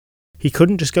completely. He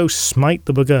couldn't just go smite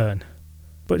the Buggane,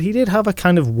 but he did have a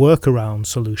kind of workaround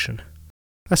solution.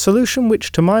 A solution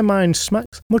which to my mind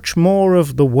smacks much more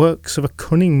of the works of a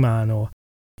cunning man or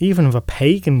even of a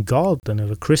pagan god than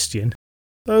of a Christian,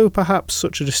 though perhaps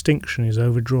such a distinction is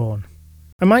overdrawn.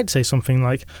 I might say something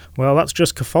like, well, that's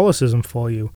just Catholicism for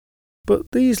you, but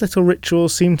these little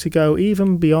rituals seem to go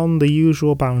even beyond the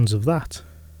usual bounds of that.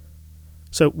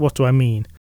 So what do I mean?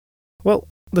 Well,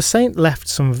 the saint left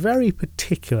some very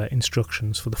particular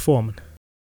instructions for the foreman.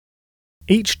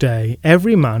 Each day,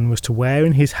 every man was to wear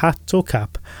in his hat or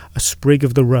cap a sprig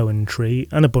of the rowan tree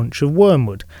and a bunch of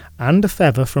wormwood, and a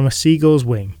feather from a seagull's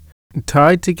wing,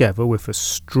 tied together with a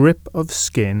strip of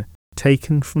skin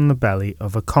taken from the belly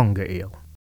of a conger eel.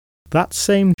 That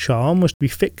same charm was to be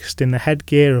fixed in the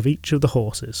headgear of each of the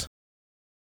horses.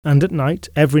 And at night,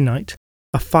 every night,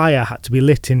 a fire had to be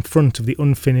lit in front of the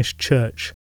unfinished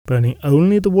church, burning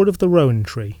only the wood of the rowan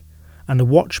tree, and a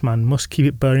watchman must keep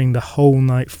it burning the whole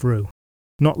night through,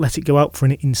 not let it go out for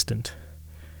an instant.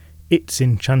 Its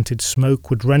enchanted smoke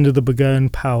would render the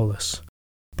Buggane powerless,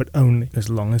 but only as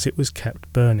long as it was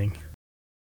kept burning.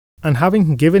 And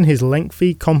having given his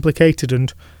lengthy, complicated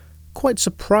and quite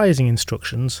surprising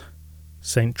instructions,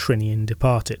 St. Trinian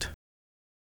departed.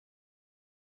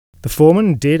 The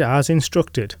foreman did as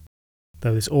instructed,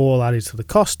 though this all added to the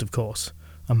cost, of course.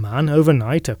 A man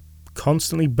overnight, a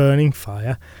constantly burning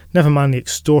fire, never mind the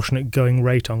extortionate going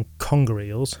rate on conger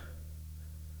eels.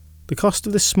 The cost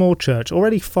of this small church,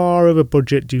 already far over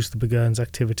budget due to the Buggane's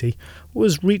activity,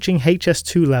 was reaching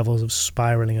HS2 levels of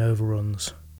spiralling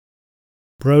overruns.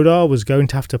 Brodar was going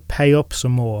to have to pay up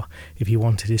some more if he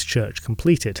wanted his church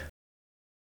completed.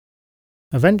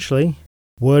 Eventually,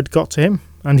 word got to him,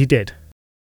 and he did.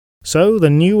 So the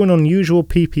new and unusual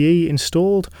PPE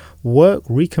installed, work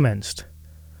recommenced,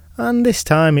 and this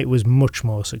time it was much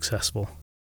more successful.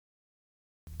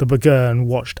 The Buggane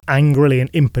watched angrily and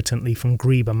impotently from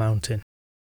Greba Mountain.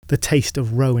 The taste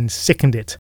of rowan sickened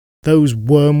it. Those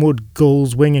wormwood,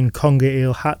 gull's wing and conger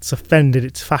eel hats offended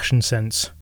its fashion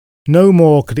sense. No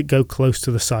more could it go close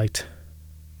to the site.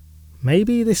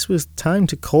 Maybe this was time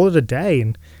to call it a day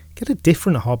and get a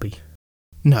different hobby.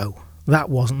 No, that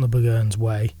wasn't the Buggane's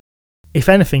way. If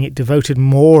anything, it devoted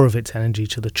more of its energy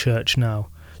to the church now,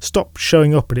 stopped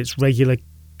showing up at its regular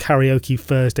karaoke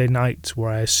Thursday nights where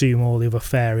I assume all the other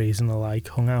fairies and the like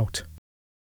hung out.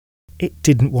 It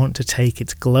didn't want to take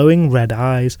its glowing red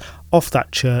eyes off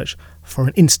that church for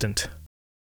an instant.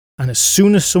 And as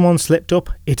soon as someone slipped up,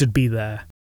 it'd be there.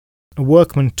 A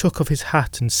workman took off his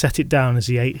hat and set it down as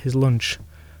he ate his lunch.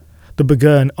 The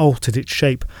Buggane altered its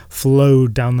shape,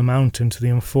 flowed down the mountain to the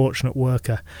unfortunate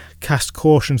worker, cast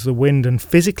caution to the wind and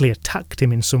physically attacked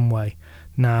him in some way.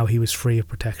 Now he was free of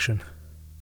protection.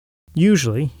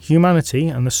 Usually, humanity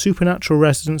and the supernatural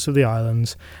residents of the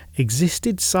islands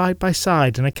existed side by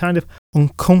side in a kind of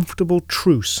uncomfortable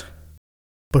truce.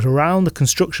 But around the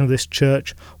construction of this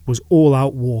church was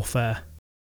all-out warfare.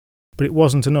 But it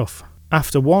wasn't enough.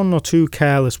 After one or two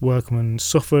careless workmen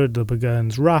suffered the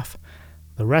Buggane's wrath,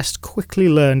 the rest quickly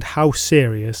learned how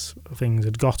serious things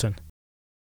had gotten.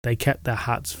 They kept their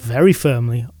hats very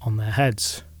firmly on their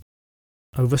heads.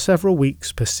 Over several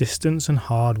weeks, persistence and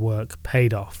hard work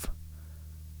paid off,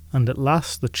 and at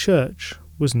last the church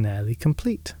was nearly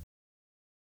complete.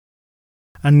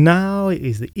 And now it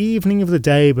is the evening of the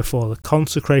day before the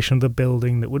consecration of the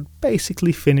building that would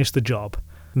basically finish the job,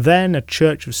 Then a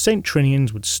church of St.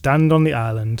 Trinian's would stand on the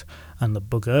island and the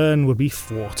Buggane would be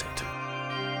thwarted.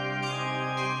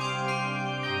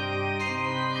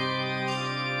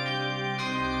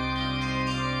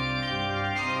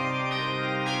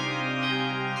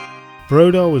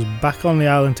 Brodor was back on the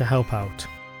island to help out,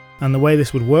 and the way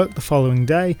this would work the following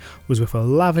day was with a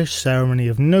lavish ceremony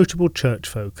of notable church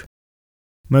folk.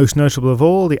 Most notable of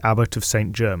all, the Abbot of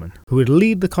St. German, who would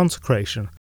lead the consecration,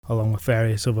 along with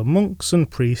various other monks and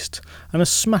priests, and a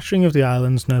smattering of the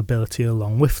island's nobility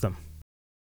along with them.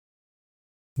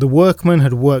 The workmen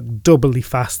had worked doubly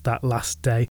fast that last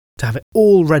day to have it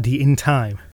all ready in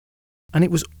time, and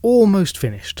it was almost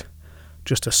finished.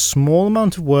 Just a small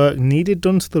amount of work needed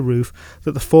done to the roof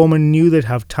that the foreman knew they'd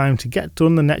have time to get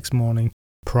done the next morning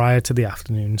prior to the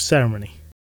afternoon ceremony.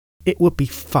 It would be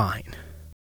fine.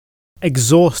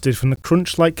 Exhausted from the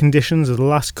crunch-like conditions of the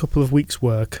last couple of weeks'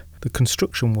 work, the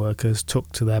construction workers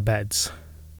took to their beds.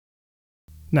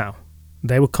 Now,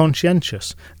 they were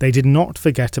conscientious. They did not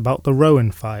forget about the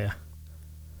Rowan fire.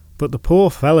 But the poor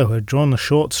fellow who had drawn the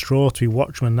short straw to be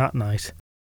watchman that night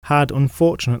had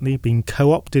unfortunately been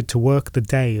co-opted to work the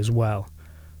day as well,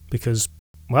 because,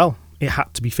 well, it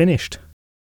had to be finished.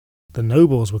 The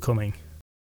nobles were coming.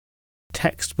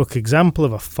 Textbook example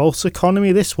of a false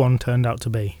economy this one turned out to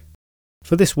be.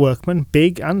 For this workman,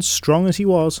 big and strong as he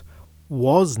was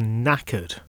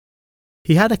knackered.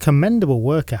 He had a commendable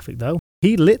work ethic though.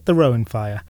 He lit the Rowan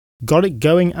fire, got it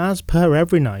going as per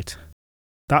every night.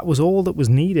 That was all that was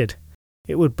needed.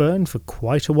 It would burn for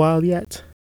quite a while yet.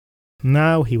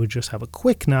 Now he would just have a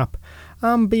quick nap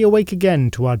and be awake again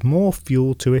to add more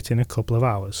fuel to it in a couple of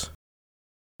hours.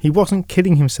 He wasn't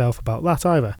kidding himself about that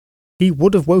either. He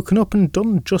would have woken up and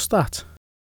done just that,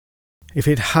 if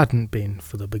it hadn't been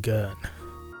for the Buggane.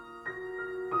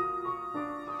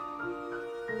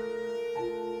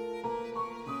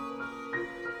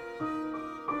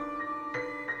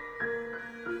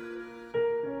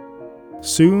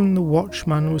 Soon the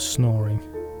watchman was snoring,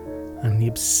 and the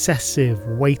obsessive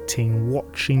waiting,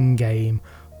 watching game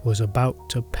was about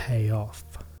to pay off.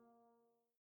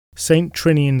 St.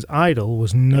 Trinian's idol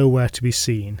was nowhere to be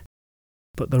seen,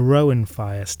 but the Rowan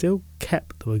fire still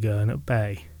kept the Buggane at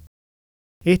bay.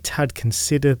 It had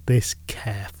considered this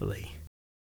carefully.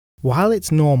 While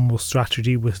its normal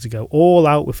strategy was to go all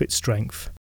out with its strength,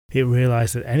 it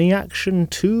realised that any action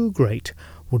too great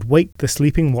would wake the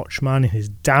sleeping watchman in his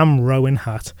damn Rowan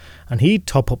hat, and he'd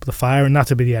top up the fire and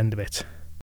that'd be the end of it.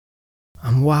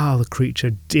 And while the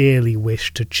creature dearly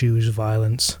wished to choose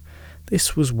violence,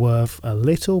 this was worth a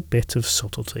little bit of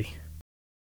subtlety.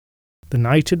 The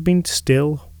night had been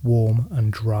still, warm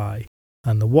and dry,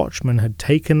 and the watchman had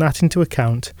taken that into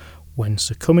account when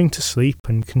succumbing to sleep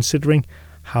and considering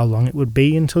how long it would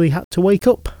be until he had to wake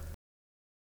up.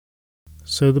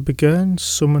 So the Buggane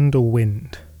summoned a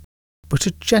wind, but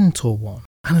a gentle one,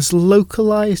 and as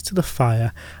localised to the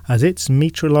fire as its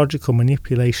meteorological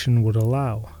manipulation would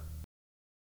allow.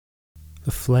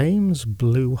 The flames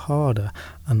blew harder,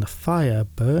 and the fire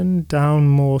burned down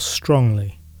more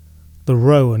strongly. The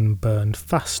Rowan burned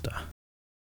faster.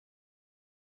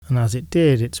 And as it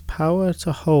did, its power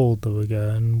to hold the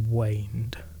Buggane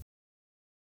waned.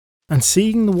 And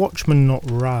seeing the watchman not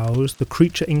roused, the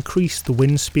creature increased the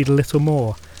wind speed a little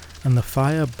more, and the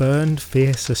fire burned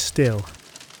fiercer still.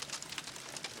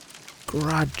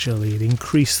 Gradually it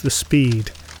increased the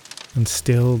speed, and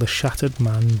still the shattered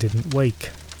man didn't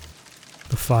wake.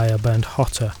 The fire burned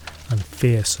hotter and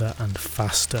fiercer and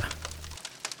faster.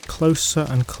 Closer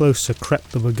and closer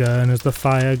crept the Buggane as the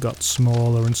fire got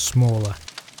smaller and smaller.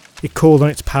 It called on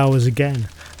its powers again,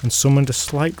 and summoned a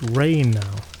slight rain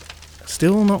now.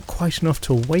 Still not quite enough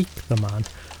to wake the man,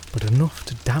 but enough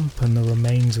to dampen the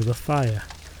remains of the fire.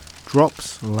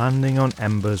 Drops landing on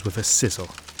embers with a sizzle,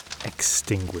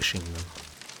 extinguishing them.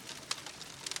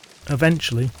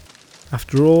 Eventually,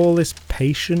 after all this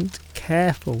patient,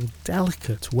 careful,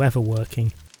 delicate weather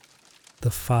working,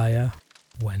 the fire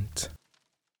went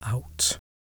out.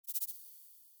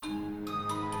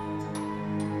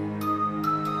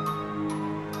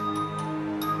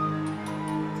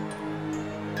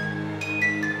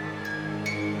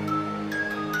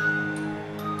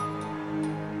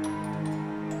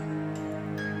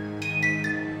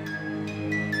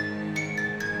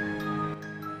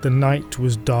 The night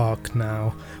was dark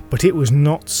now, but it was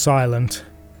not silent,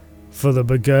 for the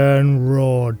Buggane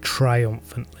roared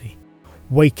triumphantly,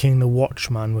 waking the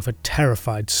watchman with a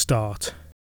terrified start.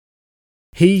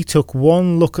 He took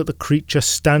one look at the creature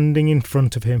standing in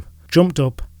front of him, jumped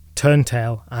up, turned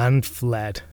tail, and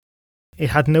fled.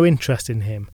 It had no interest in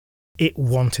him. It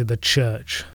wanted the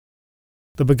church.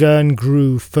 The Buggane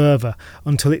grew further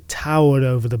until it towered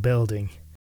over the building.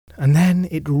 And then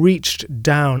it reached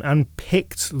down and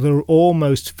picked the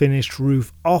almost finished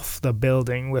roof off the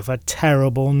building with a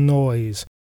terrible noise.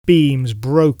 Beams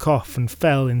broke off and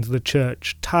fell into the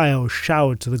church, tiles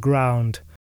showered to the ground.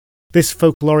 This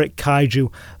folkloric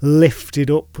kaiju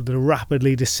lifted up the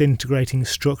rapidly disintegrating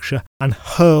structure and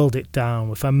hurled it down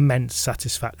with immense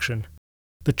satisfaction.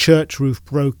 The church roof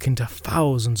broke into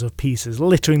thousands of pieces,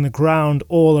 littering the ground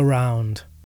all around.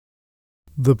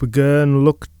 The Buggane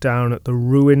looked down at the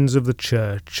ruins of the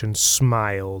church and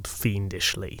smiled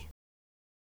fiendishly.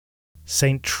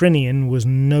 St. Trinian was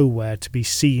nowhere to be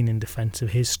seen in defence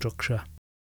of his structure.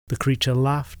 The creature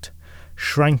laughed,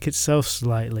 shrank itself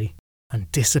slightly,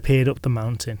 and disappeared up the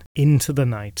mountain into the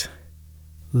night,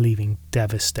 leaving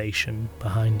devastation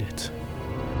behind it.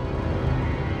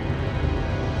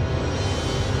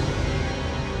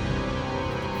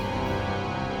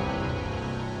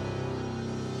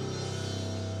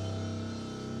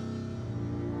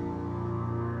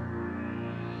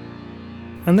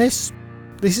 And this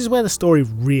is where the story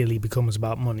really becomes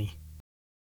about money.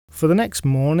 For the next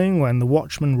morning, when the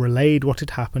watchman relayed what had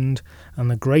happened, and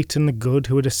the great and the good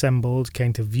who had assembled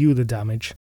came to view the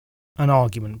damage, an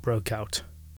argument broke out.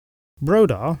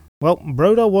 Brodar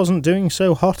wasn't doing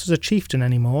so hot as a chieftain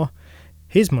anymore.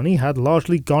 His money had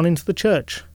largely gone into the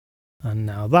church, and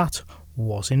now that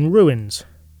was in ruins.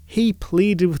 He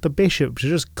pleaded with the bishop to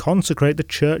just consecrate the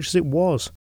church as it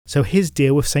was, so his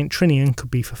deal with St. Trinian could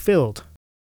be fulfilled.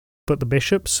 But the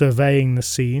bishop, surveying the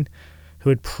scene, who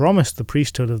had promised the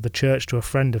priesthood of the church to a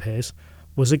friend of his,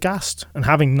 was aghast and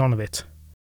having none of it.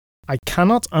 "I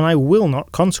cannot and I will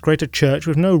not consecrate a church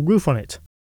with no roof on it,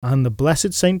 and the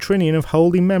blessed St. Trinian of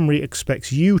holy memory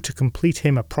expects you to complete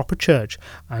him a proper church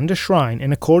and a shrine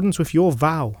in accordance with your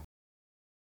vow."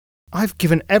 "I've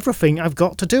given everything I've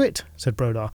got to do it," said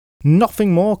Brodar.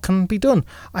 "Nothing more can be done.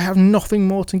 I have nothing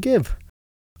more to give."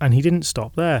 And he didn't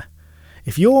stop there.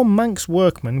 "If your Manx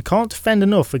workmen can't defend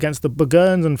enough against the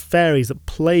Bugganes and fairies that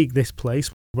plague this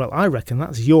place, well, I reckon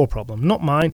that's your problem, not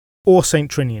mine or St.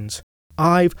 Trinian's.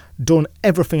 I've done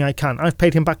everything I can. I've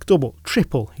paid him back double,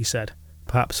 triple," he said,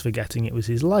 perhaps forgetting it was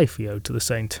his life he owed to the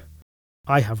saint.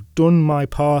 "I have done my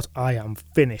part. I am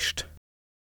finished."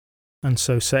 And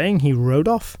so saying, he rode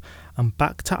off, and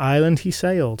back to Ireland he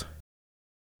sailed.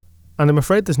 And I'm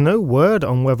afraid there's no word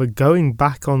on whether going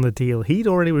back on the deal he'd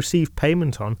already received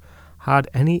payment on had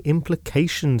any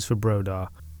implications for Brodar.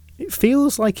 It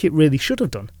feels like it really should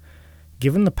have done.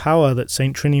 Given the power that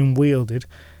St. Trinian wielded,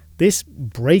 this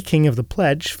breaking of the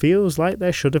pledge feels like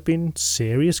there should have been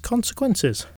serious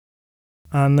consequences.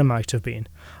 And there might have been.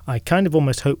 I kind of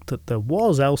almost hoped that there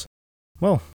was, else,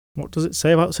 well, what does it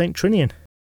say about St. Trinian?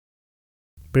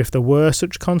 But if there were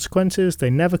such consequences,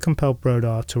 they never compelled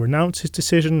Brodar to renounce his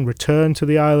decision, return to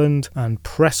the island, and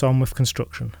press on with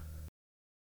construction.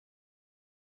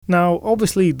 Now,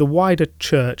 obviously, the wider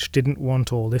church didn't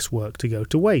want all this work to go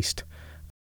to waste,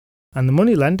 and the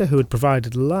moneylender who had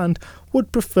provided the land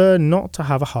would prefer not to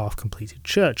have a half-completed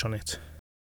church on it.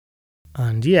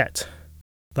 And yet,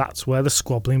 that's where the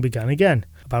squabbling began again,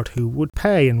 about who would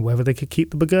pay and whether they could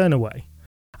keep the Buggane away.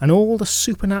 And all the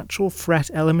supernatural threat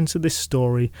elements of this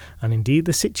story, and indeed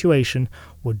the situation,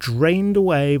 were drained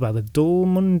away by the dull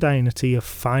mundanity of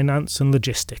finance and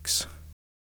logistics.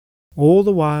 All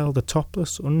the while the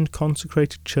topless,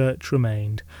 unconsecrated church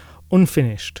remained,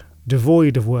 unfinished,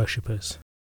 devoid of worshippers,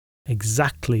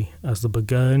 exactly as the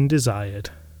Buggane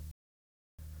desired.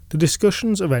 The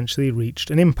discussions eventually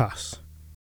reached an impasse.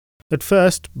 At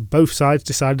first, both sides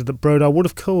decided that Brodar would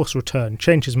of course return,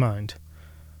 change his mind,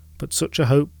 but such a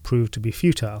hope proved to be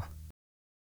futile.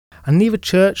 And neither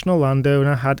church nor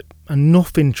landowner had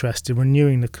enough interest in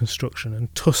renewing the construction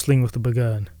and tussling with the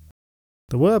Buggane.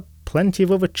 There were plenty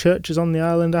of other churches on the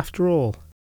island after all.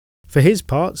 For his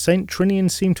part, St. Trinian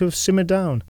seemed to have simmered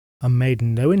down, and made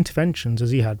no interventions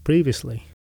as he had previously.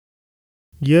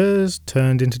 Years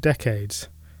turned into decades,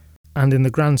 and in the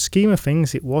grand scheme of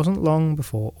things it wasn't long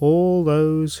before all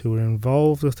those who were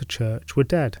involved with the church were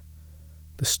dead,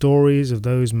 the stories of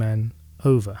those men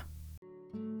over.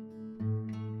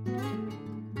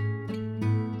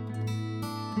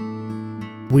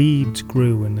 Weeds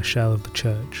grew in the shell of the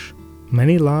church.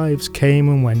 Many lives came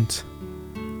and went,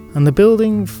 and the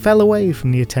building fell away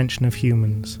from the attention of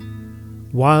humans.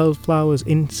 Wildflowers,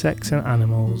 insects and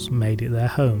animals made it their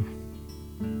home.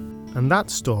 And that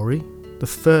story, the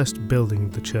first building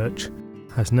of the church,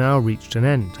 has now reached an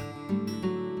end.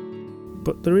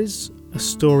 But there is a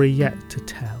story yet to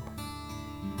tell.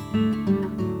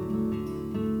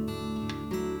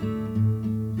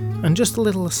 And just a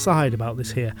little aside about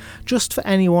this here, just for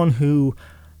anyone who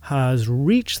has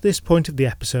reached this point of the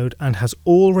episode and has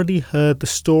already heard the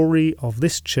story of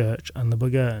this church and the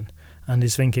Buggane, and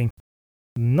is thinking,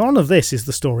 none of this is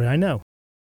the story I know.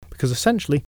 Because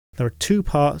essentially, there are two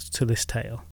parts to this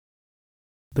tale.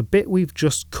 The bit we've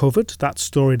just covered, that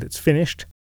story that's finished,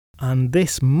 and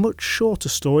this much shorter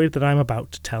story that I'm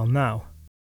about to tell now.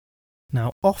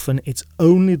 Now, often it's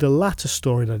only the latter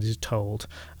story that is told,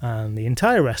 and the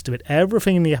entire rest of it,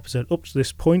 everything in the episode up to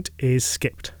this point, is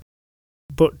skipped.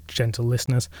 But, gentle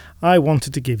listeners, I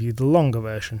wanted to give you the longer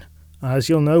version, as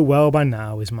you'll know well by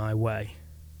now is my way.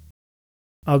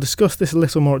 I'll discuss this a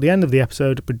little more at the end of the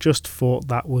episode, but just thought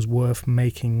that was worth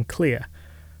making clear.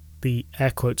 The,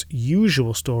 air quotes,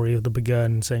 usual story of the Buggane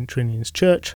in St. Trinian's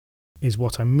church is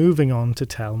what I'm moving on to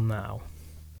tell now.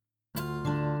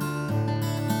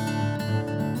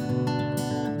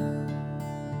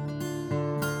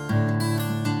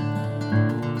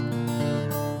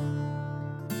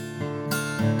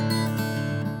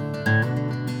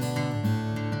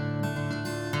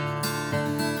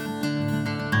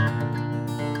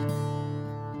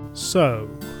 So,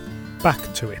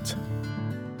 back to it.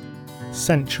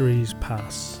 Centuries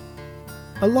pass.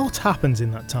 A lot happens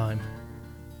in that time,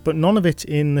 but none of it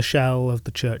in the shell of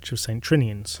the Church of St.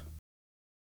 Trinian's.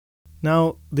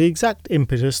 Now, the exact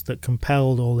impetus that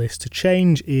compelled all this to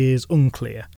change is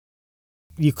unclear.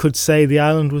 You could say the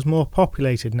island was more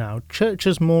populated now,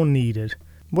 churches more needed.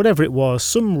 Whatever it was,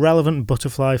 some relevant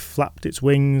butterfly flapped its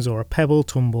wings or a pebble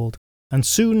tumbled, and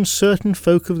soon certain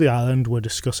folk of the island were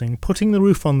discussing putting the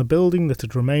roof on the building that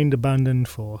had remained abandoned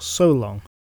for so long.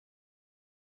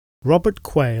 Robert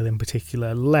Quayle in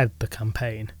particular led the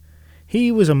campaign.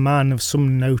 He was a man of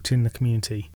some note in the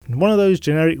community, and one of those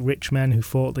generic rich men who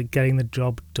thought that getting the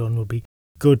job done would be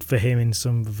good for him in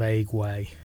some vague way.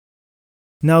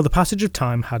 Now, the passage of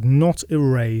time had not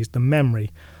erased the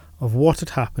memory of what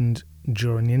had happened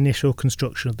during the initial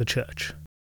construction of the church.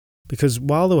 Because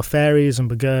while there were fairies and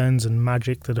Bugganes and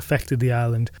magic that affected the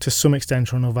island to some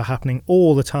extent or another happening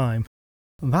all the time,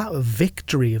 that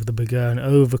victory of the Buggane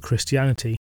over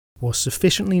Christianity was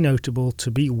sufficiently notable to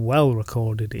be well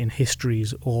recorded in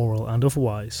histories, oral and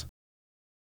otherwise.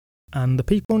 And the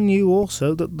people knew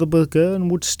also that the Buggane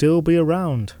would still be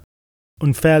around.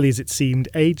 Unfairly as it seemed,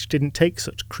 age didn't take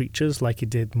such creatures like it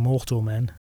did mortal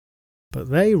men.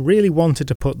 But they really wanted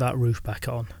to put that roof back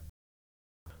on.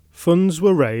 Funds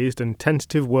were raised and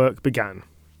tentative work began.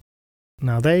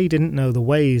 Now they didn't know the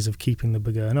ways of keeping the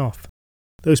Buggane off,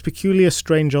 those peculiar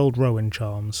strange old Rowan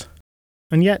charms.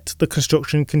 And yet the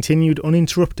construction continued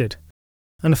uninterrupted,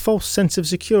 and a false sense of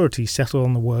security settled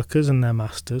on the workers and their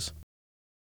masters.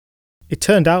 It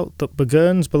turned out that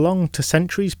Bugganes belonged to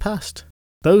centuries past.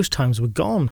 Those times were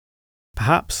gone.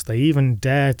 Perhaps they even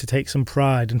dared to take some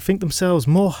pride and think themselves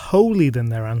more holy than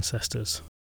their ancestors.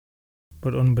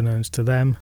 But unbeknownst to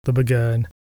them, the Buggane,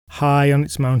 high on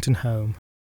its mountain home,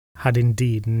 had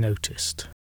indeed noticed.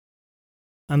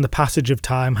 And the passage of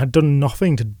time had done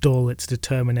nothing to dull its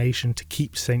determination to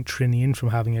keep St. Trinian from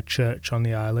having a church on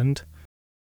the island.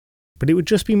 But it would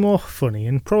just be more funny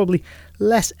and probably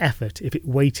less effort if it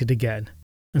waited again,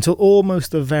 until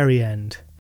almost the very end.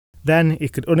 Then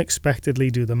it could unexpectedly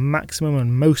do the maximum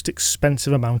and most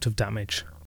expensive amount of damage.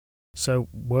 So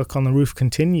work on the roof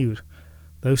continued,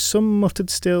 though some muttered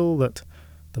still that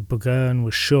the Buggane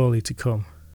was surely to come.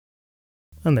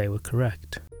 And they were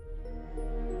correct.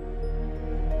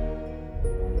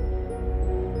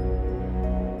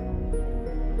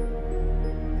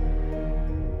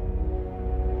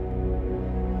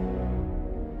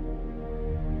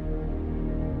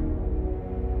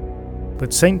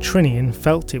 But St. Trinian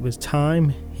felt it was time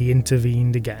he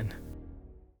intervened again.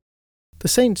 The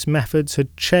saint's methods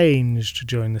had changed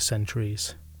during the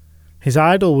centuries. His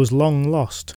idol was long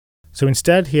lost, so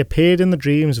instead he appeared in the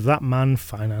dreams of that man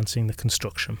financing the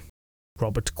construction,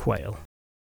 Robert Quayle.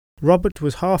 Robert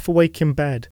was half awake in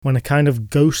bed when a kind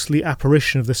of ghostly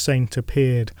apparition of the saint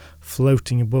appeared,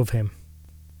 floating above him.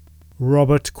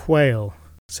 "Robert Quayle,"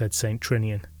 said St.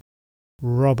 Trinian.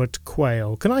 "Robert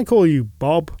Quayle. Can I call you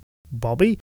Bob?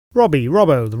 Bobby? Robbie,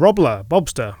 Robbo, the Robbler,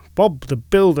 Bobster, Bob the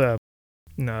Builder.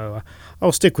 No,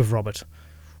 I'll stick with Robert.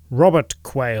 Robert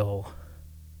Quayle."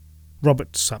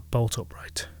 Robert sat bolt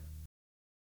upright.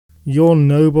 "Your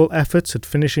noble efforts at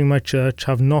finishing my church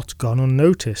have not gone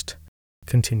unnoticed,"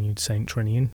 continued St.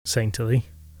 Trinian saintily.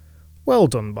 "Well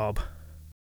done, Bob.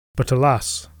 But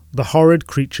alas, the horrid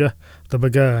creature, the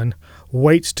Buggane,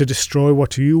 waits to destroy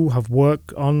what you have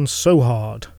worked on so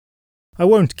hard. I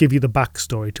won't give you the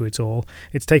backstory to it all.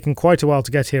 It's taken quite a while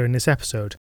to get here in this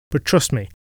episode. But trust me,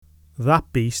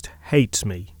 that beast hates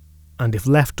me. and if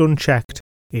left unchecked,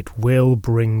 it will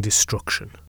bring destruction.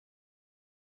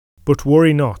 But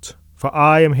worry not, for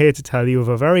I am here to tell you of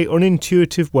a very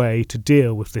unintuitive way to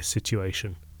deal with this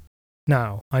situation.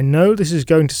 Now, I know this is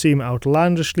going to seem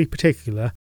outlandishly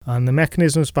particular, and the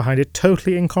mechanisms behind it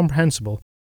totally incomprehensible,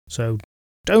 so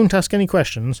don't ask any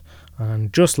questions,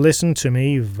 and just listen to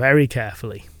me very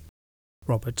carefully.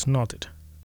 Robert nodded.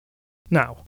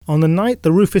 Now, on the night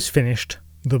the roof is finished,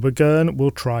 the Buggane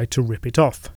will try to rip it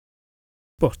off.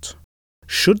 But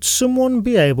should someone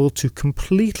be able to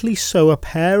completely sew a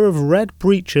pair of red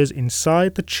breeches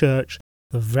inside the church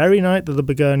the very night that the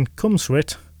Buggane comes for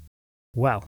it,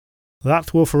 well,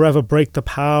 that will forever break the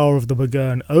power of the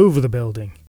Buggane over the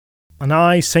building, and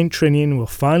I, St. Trinian, will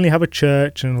finally have a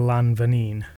church in Lan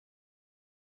Vanine.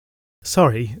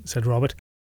 Sorry, said Robert,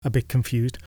 a bit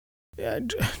confused.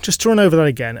 Just to run over that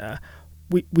again,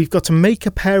 we've got to make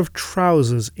a pair of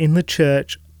trousers in the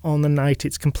church on the night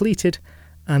it's completed,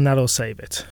 and that'll save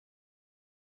it.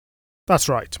 That's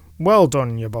right. Well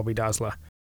done, you Bobby Dazzler.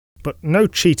 But no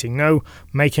cheating, no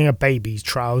making a baby's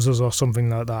trousers or something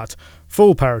like that.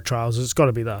 Full pair of trousers, it's got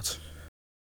to be that.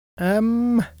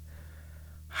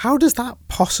 How does that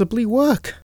possibly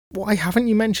work? Why haven't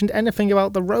you mentioned anything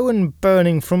about the Rowan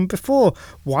burning from before?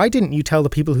 Why didn't you tell the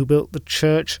people who built the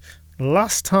church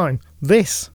last time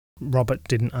this? Robert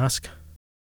didn't ask.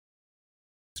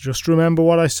 Just remember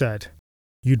what I said.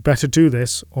 You'd better do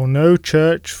this, or no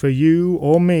church for you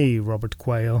or me, Robert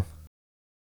Quayle.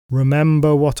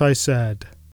 Remember what I said.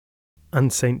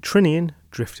 And St. Trinian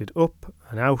drifted up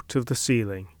and out of the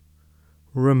ceiling.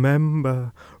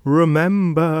 Remember,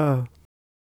 remember.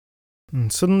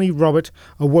 And suddenly Robert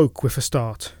awoke with a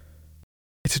start.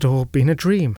 It had all been a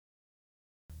dream.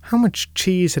 How much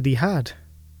cheese had he had?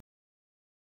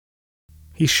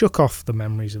 He shook off the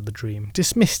memories of the dream,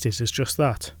 dismissed it as just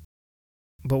that.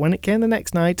 But when it came the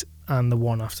next night, and the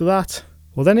one after that,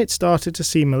 well then it started to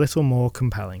seem a little more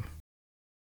compelling.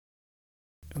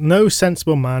 No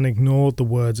sensible man ignored the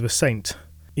words of a saint,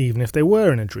 even if they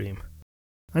were in a dream,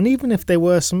 and even if they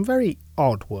were some very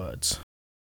odd words.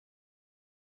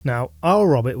 Now, our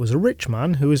Robert was a rich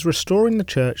man who was restoring the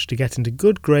church to get into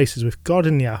good graces with God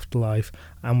in the afterlife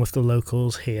and with the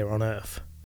locals here on earth.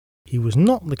 He was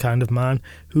not the kind of man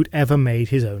who'd ever made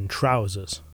his own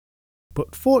trousers.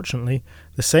 But fortunately,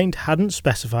 the saint hadn't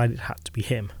specified it had to be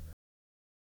him.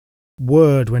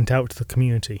 Word went out to the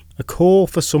community, a call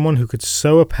for someone who could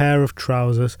sew a pair of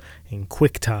trousers in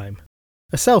quick time.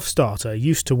 A self-starter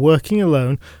used to working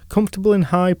alone, comfortable in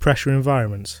high-pressure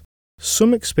environments,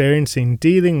 some experience in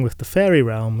dealing with the fairy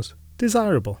realms,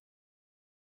 desirable.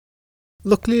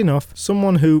 Luckily enough,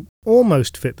 someone who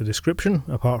almost fit the description,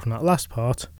 apart from that last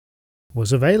part,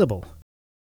 was available.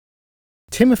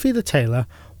 Timothy the tailor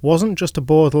wasn't just a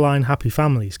borderline happy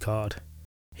families card.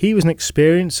 He was an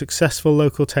experienced, successful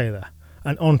local tailor,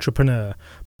 an entrepreneur,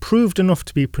 proved enough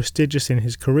to be prestigious in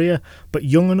his career, but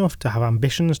young enough to have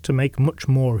ambitions to make much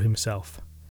more of himself.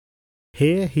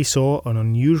 Here he saw an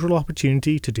unusual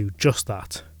opportunity to do just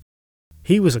that.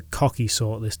 He was a cocky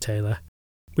sort, this tailor,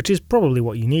 which is probably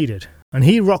what you needed, and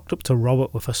he rocked up to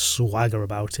Robert with a swagger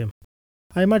about him.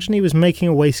 I imagine he was making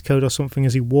a waistcoat or something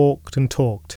as he walked and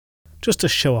talked, just to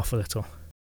show off a little.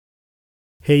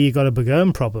 Here you got a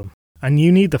Buggane problem, and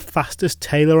you need the fastest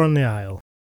tailor on the isle,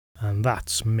 and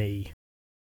that's me.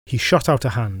 He shot out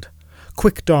a hand.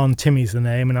 Quick Don Timmy's the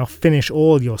name, and I'll finish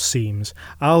all your seams.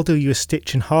 I'll do you a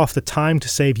stitch in half the time to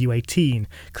save you 18.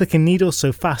 Clicking needles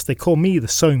so fast they call me the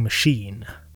sewing machine.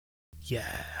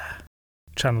 Yeah.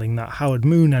 Channeling that Howard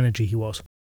Moon energy he was.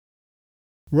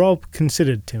 Rob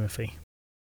considered Timothy.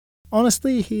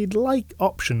 Honestly, he'd like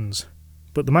options,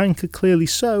 but the man could clearly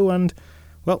sew and,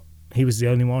 well, he was the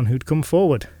only one who'd come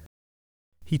forward.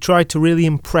 He tried to really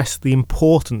impress the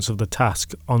importance of the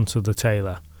task onto the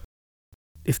tailor.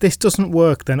 If this doesn't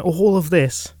work, then all of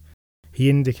this, he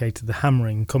indicated the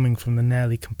hammering coming from the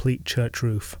nearly complete church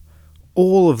roof,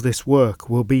 all of this work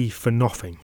will be for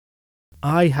nothing.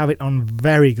 I have it on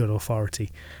very good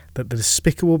authority that the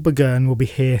despicable Buggane will be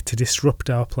here to disrupt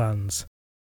our plans.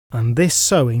 And this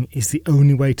sewing is the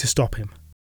only way to stop him.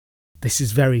 This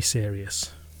is very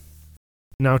serious.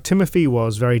 Now Timothy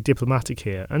was very diplomatic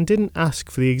here and didn't ask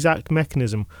for the exact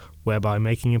mechanism whereby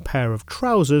making a pair of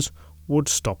trousers would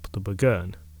stop the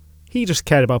Buggane. He just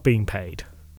cared about being paid.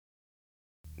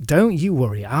 Don't you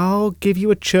worry, I'll give you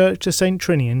a church to St.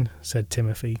 Trinian, said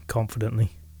Timothy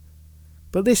confidently.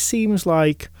 But this seems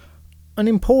like an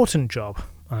important job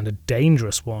and a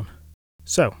dangerous one.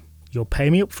 So, you'll pay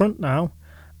me up front now,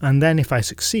 and then if I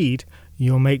succeed,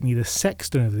 you'll make me the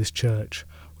sexton of this church,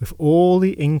 with all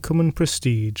the income and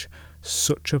prestige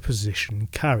such a position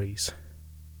carries.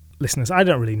 Listeners, I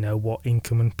don't really know what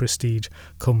income and prestige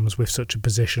comes with such a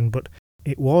position, but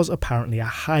it was apparently a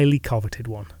highly coveted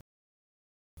one.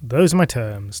 Those are my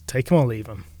terms, take 'em or leave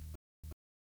 'em.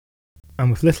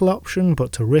 And with little option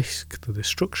but to risk the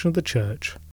destruction of the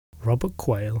church, Robert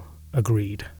Quayle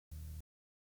agreed.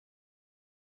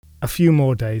 A few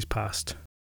more days passed.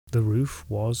 The roof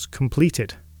was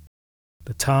completed.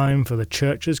 The time for the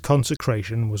church's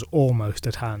consecration was almost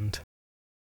at hand.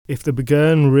 If the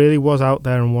Buggane really was out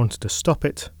there and wanted to stop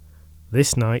it,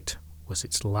 this night was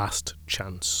its last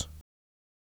chance.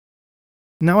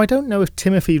 Now, I don't know if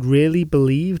Timothy really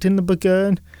believed in the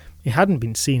Buggane. It hadn't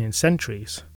been seen in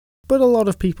centuries. But a lot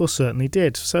of people certainly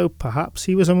did, so perhaps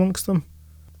he was amongst them.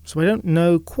 So I don't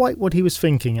know quite what he was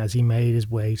thinking as he made his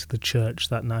way to the church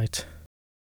that night.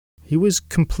 He was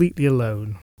completely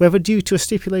alone, whether due to a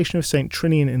stipulation of St.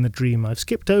 Trinian in the dream I've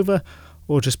skipped over,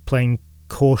 or just plain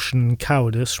caution and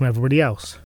cowardice from everybody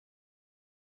else.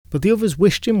 But the others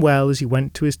wished him well as he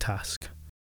went to his task.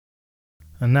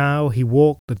 And now he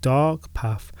walked the dark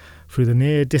path through the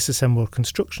near disassembled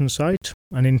construction site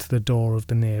and into the door of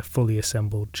the near fully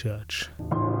assembled church.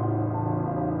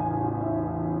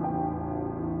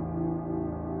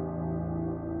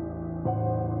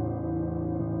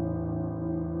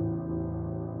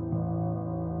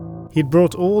 He had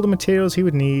brought all the materials he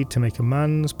would need to make a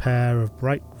man's pair of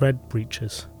bright red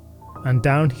breeches, and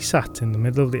down he sat in the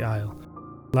middle of the aisle,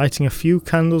 lighting a few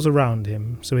candles around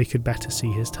him so he could better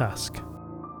see his task.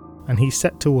 And he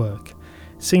set to work,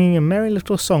 singing a merry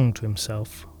little song to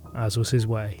himself, as was his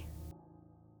way.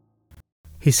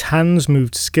 His hands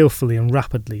moved skillfully and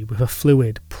rapidly with a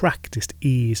fluid, practised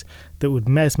ease that would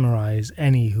mesmerise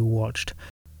any who watched,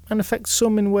 and affect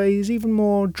some in ways even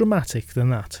more dramatic than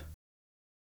that.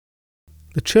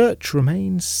 The church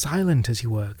remained silent as he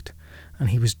worked,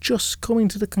 and he was just coming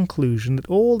to the conclusion that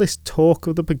all this talk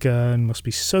of the Buggane must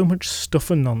be so much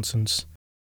stuff and nonsense,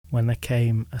 when there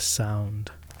came a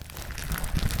sound.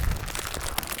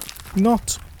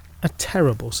 Not a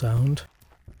terrible sound,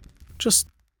 just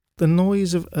the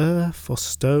noise of earth or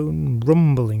stone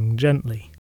rumbling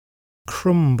gently,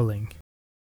 crumbling.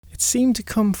 It seemed to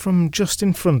come from just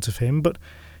in front of him, but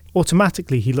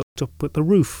automatically he looked up at the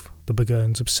roof, the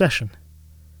Buggane's obsession.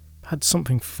 Had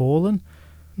something fallen?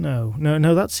 No,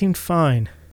 that seemed fine.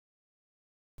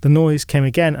 The noise came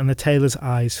again, and the tailor's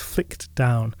eyes flicked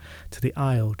down to the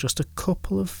aisle just a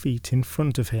couple of feet in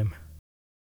front of him.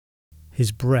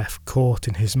 His breath caught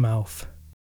in his mouth.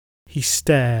 He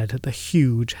stared at the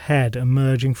huge head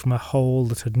emerging from a hole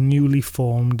that had newly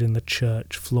formed in the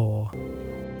church floor.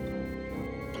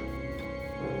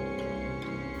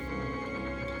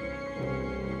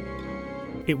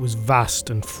 It was vast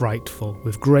and frightful,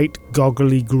 with great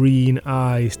goggly green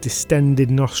eyes, distended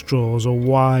nostrils, a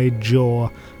wide jaw,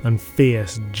 and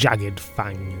fierce, jagged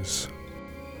fangs.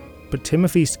 But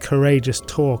Timothy's courageous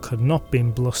talk had not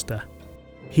been bluster.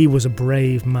 He was a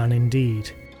brave man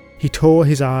indeed. He tore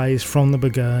his eyes from the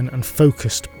Buggane and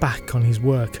focused back on his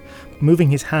work, moving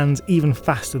his hands even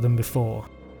faster than before.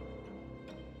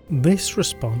 This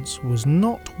response was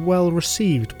not well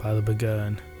received by the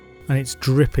Buggane, and its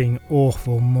dripping,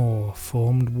 awful maw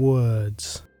formed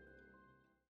words.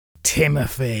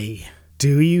 "Timothy,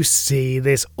 do you see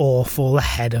this awful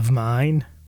head of mine?"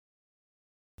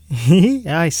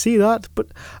 "I see that, but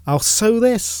I'll sew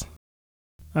this."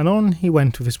 And on he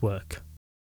went with his work.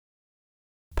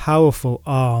 Powerful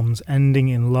arms ending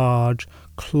in large,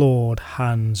 clawed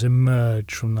hands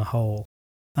emerged from the hole,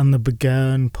 and the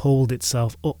Buggane pulled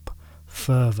itself up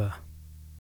further.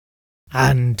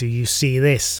 "And do you see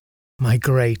this? My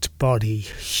great body,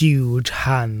 huge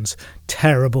hands,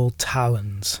 terrible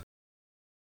talons."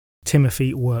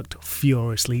 Timothy worked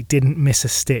furiously, didn't miss a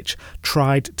stitch,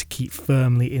 tried to keep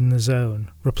firmly in the zone,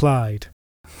 replied,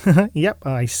 "Yep,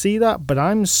 I see that, but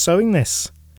I'm sewing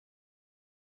this."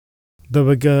 The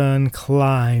Buggane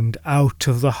climbed out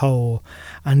of the hole,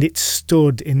 and it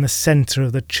stood in the centre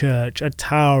of the church, a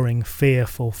towering,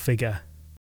 fearful figure.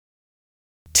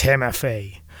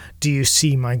 "Timothy, do you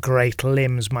see my great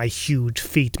limbs, my huge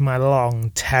feet, my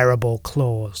long, terrible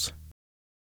claws?"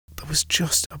 There was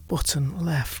just a button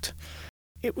left.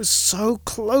 It was so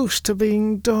close to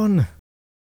being done.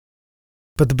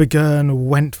 But the Buggane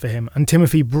went for him, and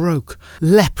Timothy broke,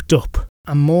 leapt up,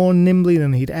 and more nimbly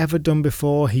than he'd ever done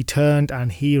before, he turned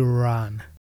and he ran.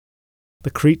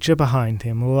 The creature behind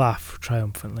him laughed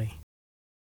triumphantly.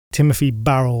 Timothy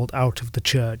barrelled out of the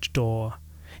church door.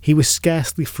 He was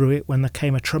scarcely through it when there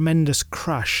came a tremendous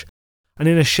crash, and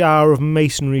in a shower of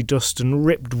masonry dust and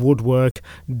ripped woodwork,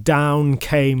 down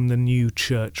came the new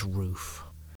church roof.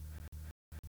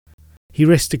 He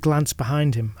risked a glance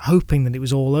behind him, hoping that it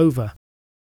was all over.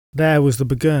 There was the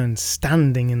Buggane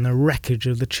standing in the wreckage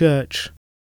of the church.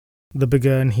 The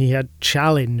Buggane he had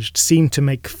challenged, seemed to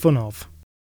make fun of.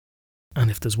 And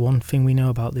if there's one thing we know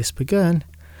about this Buggane,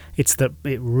 it's that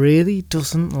it really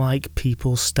doesn't like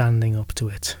people standing up to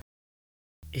it.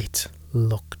 It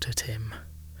looked at him.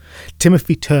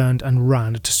 Timothy turned and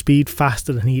ran at a speed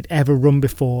faster than he'd ever run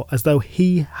before, as though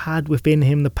he had within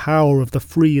him the power of the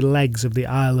free legs of the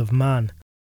Isle of Man.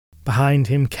 Behind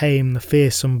him came the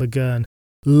fearsome Buggane,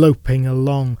 loping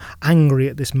along, angry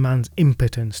at this man's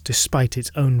impotence despite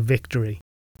its own victory.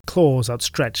 Claws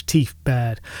outstretched, teeth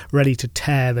bared, ready to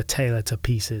tear the tailor to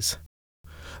pieces.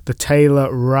 The tailor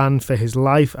ran for his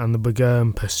life and the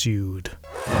Buggane pursued.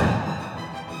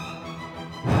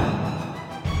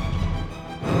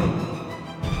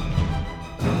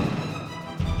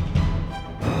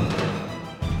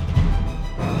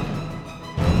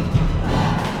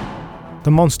 The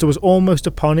monster was almost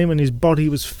upon him and his body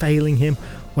was failing him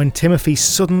when Timothy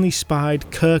suddenly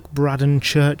spied Kirkbraden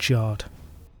churchyard.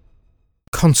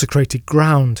 Consecrated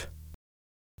ground!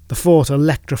 The thought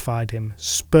electrified him,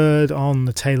 spurred on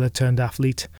the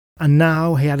tailor-turned-athlete, and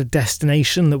now he had a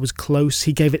destination that was close.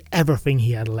 He gave it everything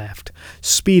he had left,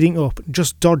 speeding up,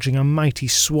 just dodging a mighty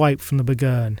swipe from the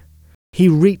Buggane. He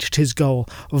reached his goal,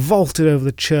 vaulted over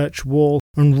the church wall,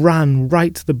 and ran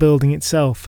right to the building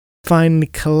itself, finally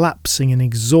collapsing in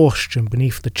exhaustion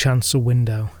beneath the chancel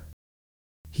window.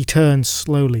 He turned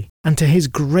slowly, and to his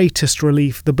greatest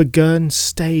relief, the Buggane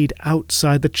stayed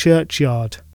outside the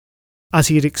churchyard. As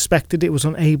he had expected, it was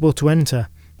unable to enter,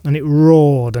 and it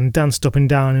roared and danced up and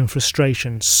down in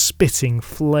frustration, spitting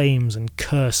flames and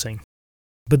cursing.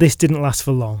 But this didn't last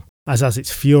for long, as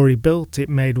its fury built, it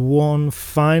made one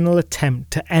final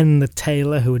attempt to end the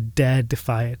tailor who had dared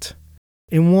defy it.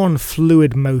 In one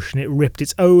fluid motion it ripped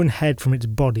its own head from its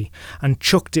body and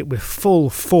chucked it with full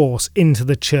force into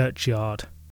the churchyard.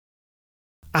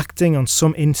 Acting on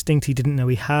some instinct he didn't know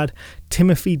he had,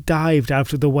 Timothy dived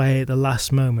out of the way at the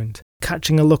last moment,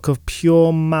 catching a look of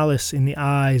pure malice in the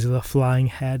eyes of the flying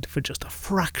head for just a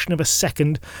fraction of a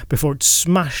second before it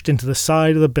smashed into the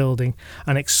side of the building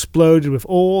and exploded with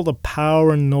all the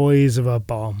power and noise of a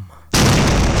bomb.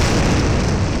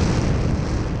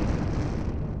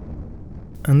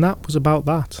 And that was about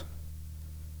that.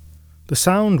 The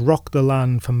sound rocked the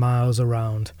land for miles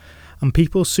around, and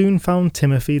people soon found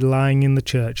Timothy lying in the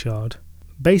churchyard,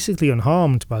 basically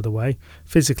unharmed, by the way,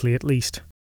 physically at least.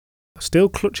 Still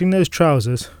clutching those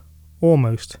trousers,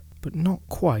 almost, but not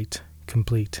quite,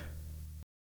 complete.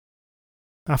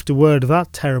 After word of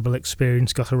that terrible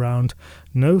experience got around,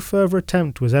 no further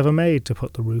attempt was ever made to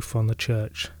put the roof on the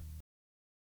church.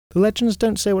 The legends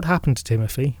don't say what happened to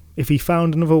Timothy, if he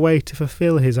found another way to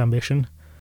fulfil his ambition,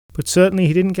 but certainly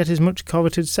he didn't get his much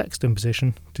coveted sexton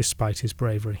position, despite his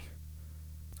bravery.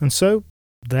 And so,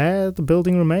 there the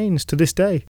building remains to this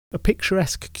day, a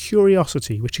picturesque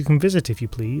curiosity which you can visit if you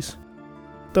please,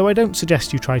 though I don't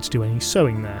suggest you try to do any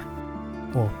sewing there,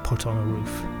 or put on a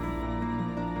roof.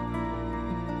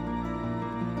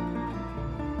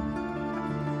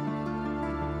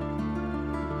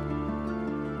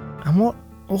 And what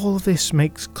all of this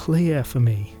makes clear for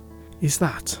me is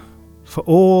that, for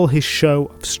all his show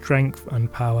of strength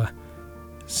and power,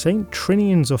 St.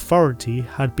 Trinian's authority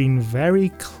had been very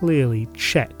clearly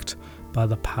checked by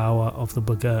the power of the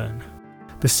Buggane.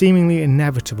 The seemingly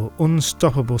inevitable,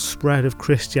 unstoppable spread of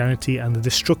Christianity and the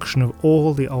destruction of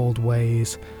all the old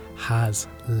ways has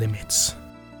limits.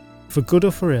 For good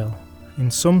or for ill, in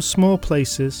some small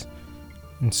places,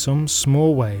 in some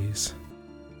small ways,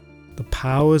 the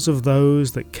powers of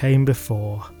those that came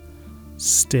before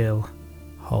still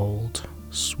hold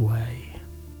sway.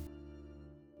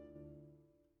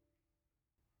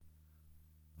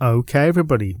 Okay,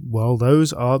 everybody, well,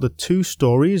 those are the two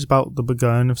stories about the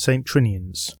Buggane of St.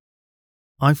 Trinian's.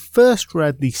 I first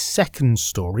read the second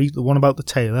story, the one about the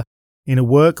tailor, in a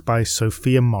work by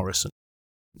Sophia Morrison.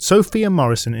 Sophia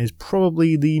Morrison is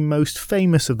probably the most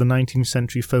famous of the 19th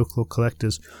century folklore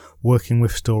collectors working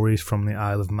with stories from the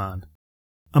Isle of Man.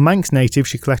 A Manx native,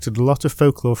 she collected a lot of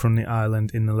folklore from the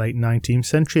island in the late 19th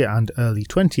century and early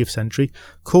 20th century,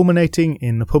 culminating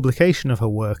in the publication of her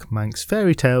work Manx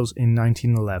Fairy Tales in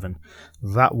 1911.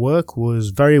 That work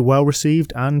was very well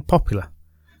received and popular.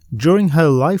 During her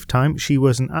lifetime, she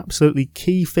was an absolutely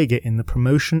key figure in the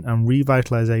promotion and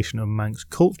revitalisation of Manx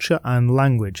culture and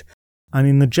language, and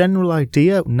in the general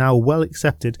idea, now well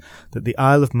accepted, that the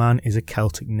Isle of Man is a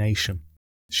Celtic nation.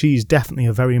 She's definitely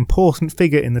a very important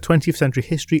figure in the 20th century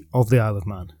history of the Isle of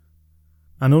Man.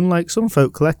 And unlike some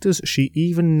folk collectors, she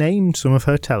even named some of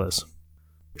her tellers.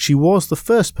 She was the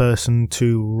first person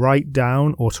to write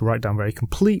down very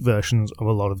complete versions of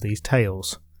a lot of these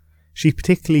tales. She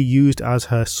particularly used as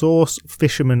her source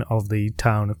fishermen of the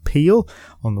town of Peel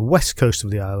on the west coast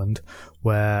of the island,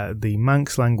 where the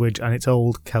Manx language and its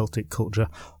old Celtic culture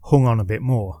hung on a bit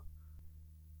more.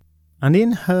 And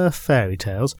in her fairy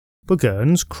tales,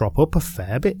 Buggernes crop up a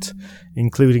fair bit,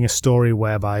 including a story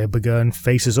whereby a Buggane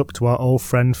faces up to our old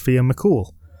friend Fionn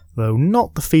McCool, though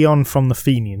not the Fionn from the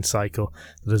Fenian cycle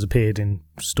that has appeared in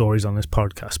stories on this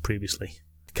podcast previously.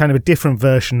 Kind of a different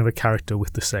version of a character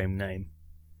with the same name.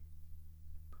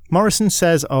 Morrison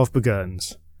says of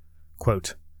Buggernes,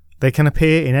 quote, "They can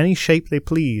appear in any shape they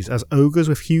please, as ogres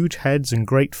with huge heads and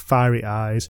great fiery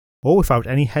eyes, or without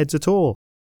any heads at all,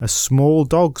 as small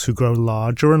dogs who grow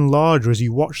larger and larger as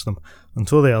you watch them,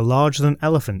 until they are larger than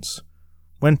elephants,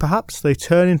 when perhaps they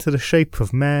turn into the shape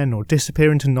of men or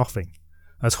disappear into nothing,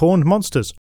 as horned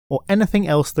monsters, or anything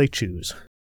else they choose."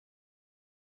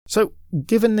 So,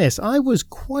 given this, I was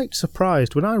quite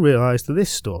surprised when I realised that this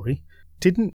story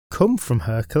didn't come from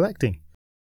her collecting.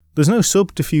 There's no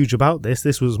subterfuge about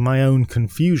this was my own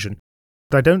confusion.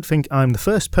 But I don't think I'm the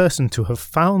first person to have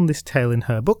found this tale in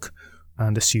her book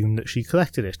and assumed that she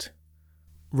collected it.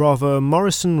 Rather,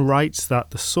 Morrison writes that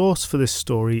the source for this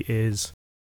story is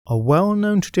a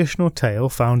well-known traditional tale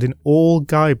found in all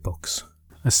guidebooks.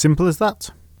 As simple as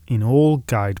that, in all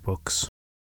guidebooks.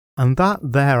 And that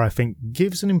there, I think,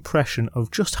 gives an impression of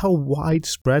just how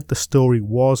widespread the story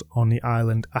was on the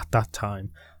island at that time,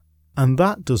 and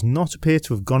that does not appear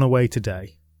to have gone away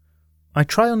today. I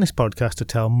try on this podcast to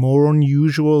tell more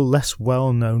unusual, less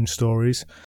well-known stories,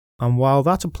 and while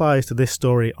that applies to this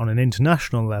story on an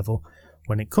international level,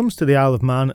 when it comes to the Isle of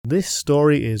Man, this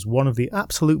story is one of the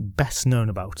absolute best known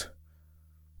about.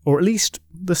 Or at least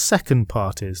the second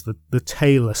part is, the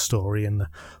Taylor story and the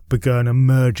Buggane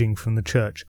emerging from the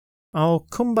church. I'll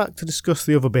come back to discuss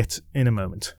the other bit in a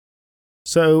moment.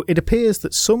 So it appears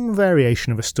that some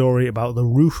variation of a story about the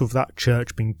roof of that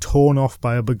church being torn off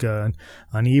by a Buggane,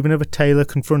 and even of a tailor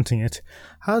confronting it,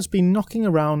 has been knocking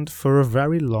around for a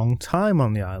very long time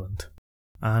on the island.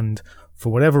 And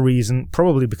for whatever reason,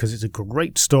 probably because it's a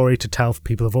great story to tell for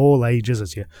people of all ages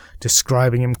as you're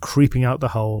describing him creeping out the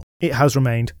hole, it has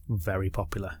remained very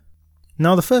popular.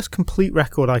 Now, the first complete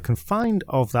record I can find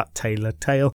of that tailor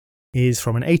tale is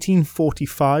from an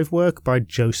 1845 work by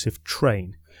Joseph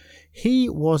Train. He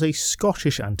was a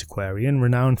Scottish antiquarian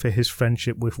renowned for his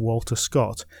friendship with Walter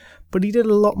Scott, but he did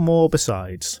a lot more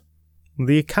besides.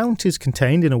 The account is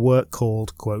contained in a work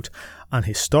called, quote, "An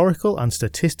Historical and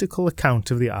Statistical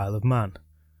Account of the Isle of Man."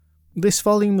 This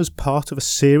volume was part of a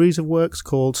series of works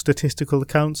called Statistical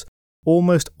Accounts,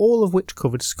 almost all of which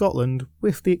covered Scotland,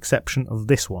 with the exception of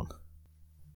this one.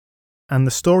 And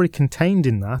the story contained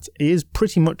in that is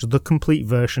pretty much the complete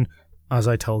version as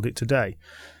I told it today.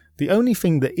 The only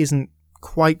thing that isn't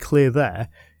quite clear there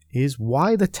is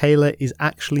why the tailor is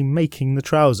actually making the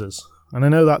trousers. And I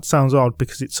know that sounds odd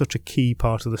because it's such a key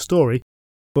part of the story,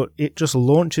 but it just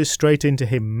launches straight into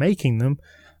him making them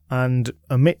and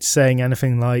omits saying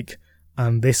anything like,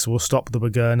 "and this will stop the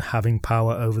Buggane having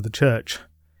power over the church."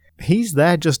 He's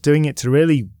there just doing it to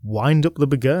really wind up the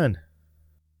Buggane.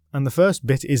 And the first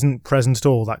bit isn't present at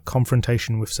all, that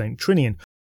confrontation with St. Trinian.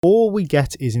 All we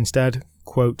get is instead,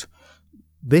 quote,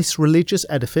 "This religious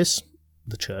edifice,"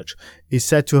 the church, "is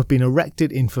said to have been erected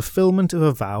in fulfilment of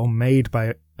a vow made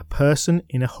by a person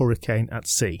in a hurricane at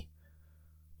sea,"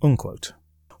 unquote.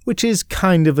 Which is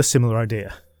kind of a similar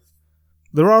idea.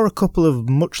 There are a couple of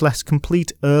much less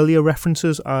complete earlier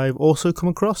references I've also come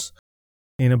across.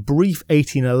 In a brief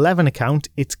 1811 account,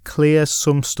 it's clear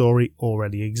some story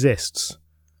already exists.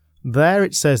 There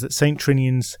it says that St.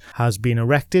 Trinian's has been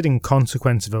erected in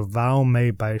consequence of a vow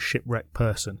made by a shipwrecked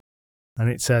person. And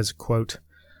it says, quote,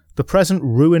 "The present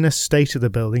ruinous state of the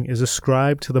building is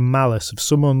ascribed to the malice of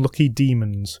some unlucky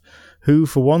demons, who,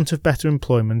 for want of better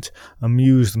employment,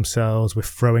 amuse themselves with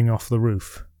throwing off the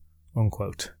roof,"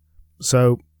 unquote.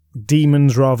 So,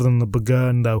 demons rather than the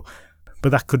Buggane though, but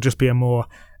that could just be a more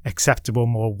acceptable,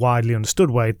 more widely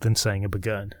understood way than saying a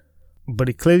Buggane. But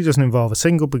it clearly doesn't involve a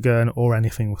single Buggane or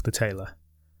anything with the tailor.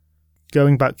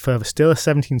 Going back further still, a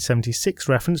 1776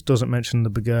 reference doesn't mention the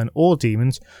Buggane or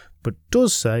demons, but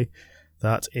does say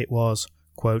that it was,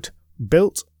 quote,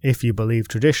 "built, if you believe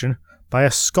tradition, by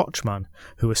a Scotchman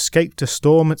who escaped a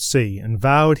storm at sea and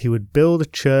vowed he would build a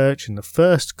church in the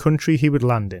first country he would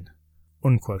land in,"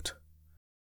 unquote.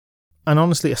 And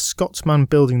honestly, a Scotsman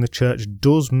building the church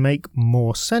does make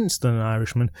more sense than an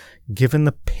Irishman, given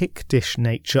the Pictish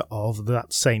nature of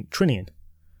that St. Trinian.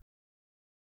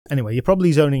 Anyway, you're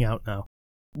probably zoning out now.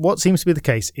 What seems to be the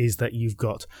case is that you've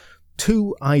got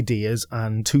two ideas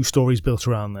and two stories built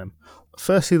around them.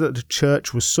 Firstly, that the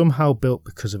church was somehow built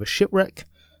because of a shipwreck.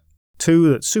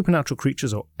 2, that supernatural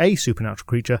creatures or a supernatural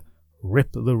creature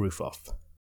rip the roof off.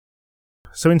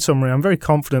 So in summary, I'm very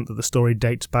confident that the story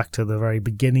dates back to the very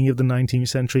beginning of the 19th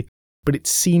century, but it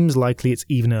seems likely it's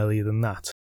even earlier than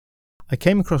that. I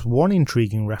came across one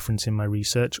intriguing reference in my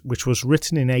research, which was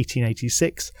written in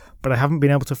 1886, but I haven't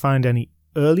been able to find any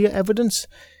earlier evidence.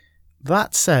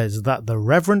 That says that the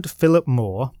Reverend Philip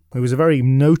Moore, who was a very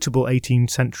notable 18th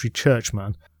century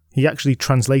churchman, he actually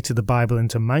translated the Bible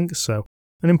into Manx, so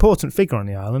an important figure on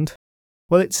the island.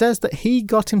 Well, it says that he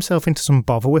got himself into some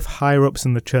bother with higher-ups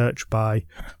in the church by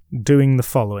doing the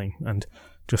following, and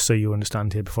just so you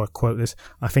understand here before I quote this,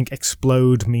 I think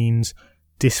explode means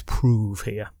disprove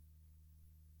here.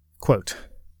 Quote,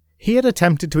 he had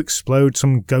attempted to explode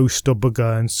some ghost or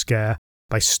Buggane scare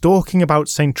by stalking about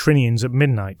St. Trinian's at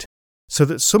midnight, so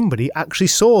that somebody actually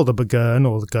saw the Buggane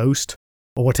or the ghost,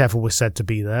 or whatever was said to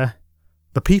be there.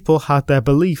 The people had their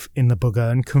belief in the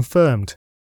Buggane confirmed,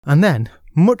 and then,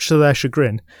 much to their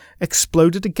chagrin,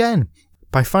 exploded again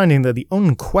by finding that the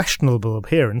unquestionable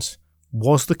appearance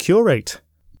was the curate.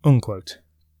 Unquote.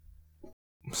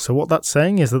 So what that's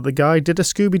saying is that the guy did a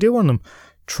Scooby-Doo on them,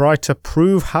 tried to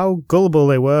prove how gullible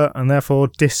they were and therefore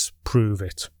disprove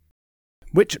it.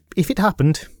 Which, if it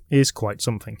happened, is quite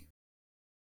something.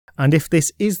 And if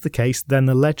this is the case, then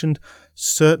the legend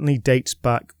certainly dates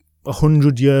back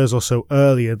 100 years or so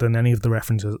earlier than any of the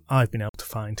references I've been able to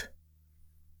find.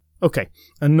 Okay,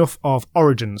 enough of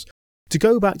origins. To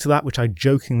go back to that which I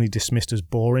jokingly dismissed as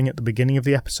boring at the beginning of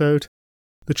the episode,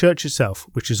 the church itself,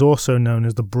 which is also known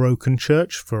as the Broken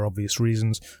Church for obvious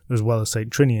reasons, as well as St.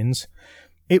 Trinian's,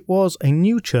 it was a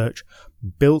new church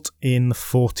built in the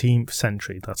 14th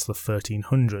century, that's the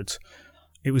 1300s.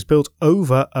 It was built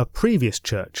over a previous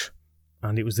church,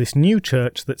 and it was this new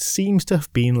church that seems to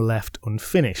have been left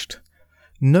unfinished.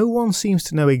 No one seems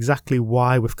to know exactly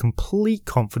why with complete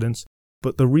confidence,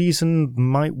 but the reason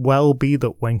might well be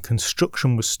that when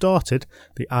construction was started,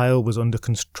 the Isle was under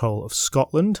control of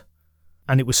Scotland,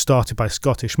 and it was started by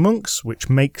Scottish monks, which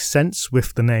makes sense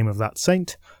with the name of that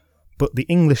saint, but the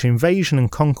English invasion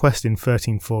and conquest in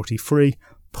 1343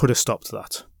 put a stop to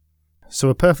that. So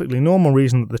a perfectly normal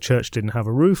reason that the church didn't have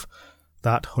a roof,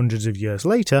 that hundreds of years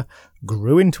later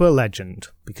grew into a legend,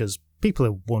 because people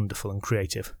are wonderful and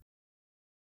creative.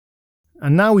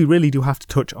 And now we really do have to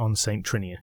touch on St.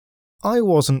 Trinian. I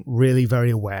wasn't really very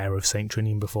aware of St.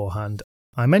 Trinian beforehand.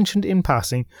 I mentioned in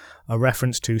passing a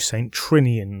reference to St.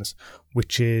 Trinian's,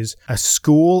 which is a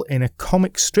school in a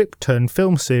comic strip turned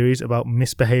film series about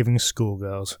misbehaving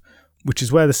schoolgirls, which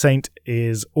is where the saint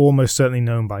is almost certainly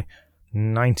known by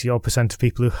 90% of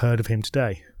people who've heard of him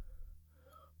today.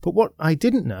 But what I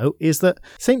didn't know is that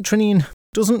St. Trinian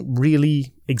doesn't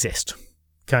really exist.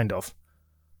 Kind of.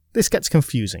 This gets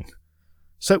confusing.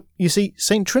 So, you see,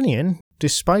 St. Trinian,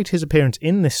 despite his appearance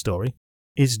in this story,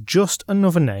 is just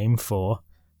another name for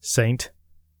St.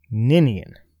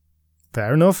 Ninian.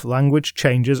 Fair enough, language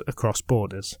changes across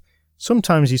borders.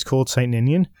 Sometimes he's called St.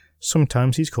 Ninian,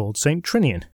 sometimes he's called St.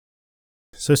 Trinian.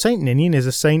 So St. Ninian is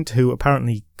a saint who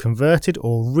apparently converted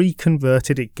or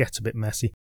reconverted, it gets a bit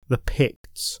messy, the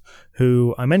Picts,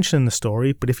 who I mentioned in the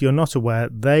story, but if you're not aware,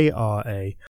 they are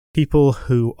a people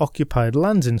who occupied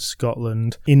lands in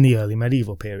Scotland in the early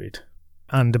medieval period,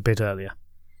 and a bit earlier.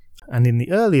 And in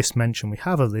the earliest mention we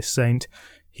have of this saint,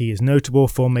 he is notable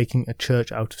for making a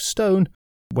church out of stone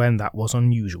when that was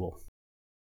unusual.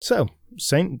 So,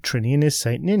 St. Trinian is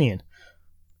St. Ninian.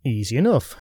 Easy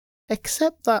enough.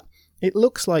 Except that it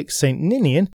looks like St.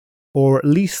 Ninian, or at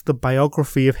least the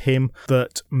biography of him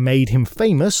that made him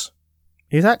famous,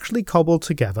 is actually cobbled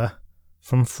together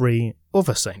from 3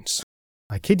 other saints.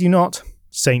 I kid you not,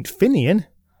 St. Finian,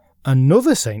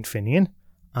 another St. Finian,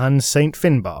 and St.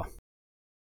 Finbar.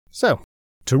 So,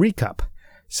 to recap,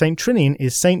 St. Trinian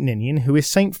is St. Ninian, who is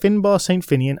St. Finbar, St.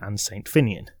 Finian, and St.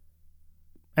 Finian.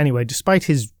 Anyway, despite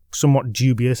his somewhat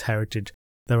dubious heritage,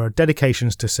 there are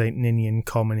dedications to St. Ninian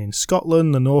common in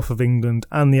Scotland, the north of England,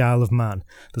 and the Isle of Man.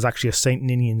 There's actually a St.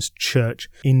 Ninian's church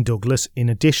in Douglas, in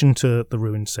addition to the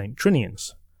ruined St.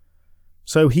 Trinian's.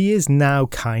 So he is now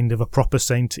kind of a proper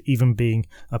saint, even being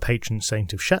a patron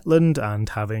saint of Shetland and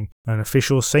having an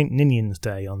official St. Ninian's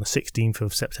Day on the 16th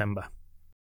of September.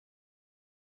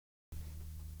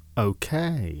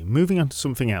 Okay, moving on to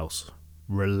something else.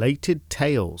 Related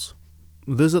tales.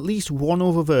 There's at least one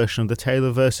other version of the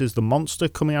Taylor versus the monster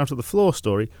coming out of the floor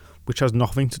story, which has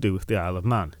nothing to do with the Isle of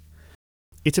Man.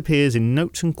 It appears in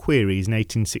Notes and Queries in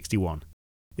 1861.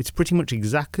 It's pretty much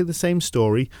exactly the same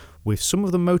story, with some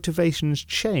of the motivations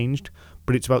changed,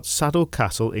 but it's about Saddle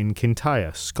Castle in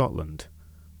Kintyre, Scotland.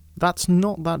 That's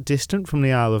not that distant from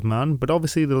the Isle of Man, but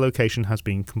obviously the location has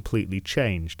been completely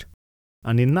changed.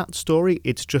 And in that story,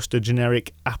 it's just a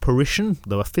generic apparition,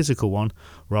 though a physical one,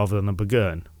 rather than a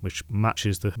Buggane, which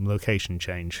matches the location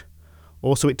change.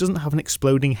 Also, it doesn't have an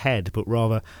exploding head, but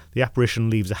rather the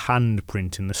apparition leaves a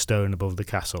handprint in the stone above the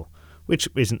castle, which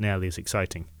isn't nearly as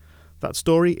exciting. That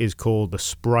story is called The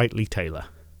Sprightly Tailor.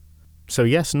 So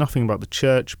yes, nothing about the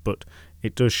church, but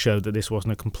it does show that this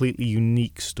wasn't a completely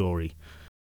unique story.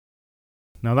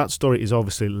 Now that story is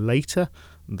obviously later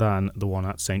than the one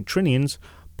at St. Trinian's,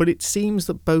 but it seems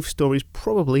that both stories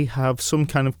probably have some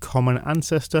kind of common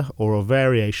ancestor or are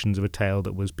variations of a tale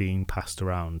that was being passed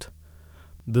around.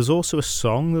 There's also a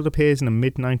song that appears in a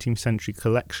mid-19th century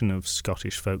collection of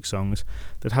Scottish folk songs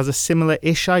that has a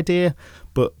similar-ish idea,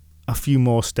 but a few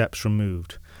more steps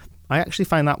removed. I actually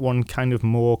find that one kind of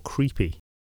more creepy.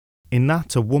 In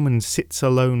that, a woman sits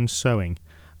alone sewing,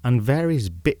 and various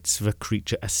bits of a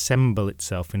creature assemble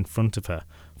itself in front of her,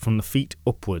 from the feet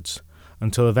upwards,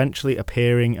 until eventually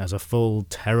appearing as a full,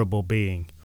 terrible being.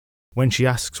 When she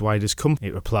asks why it has come,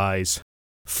 it replies,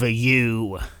 "For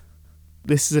you."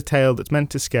 This is a tale that's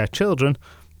meant to scare children,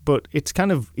 but it's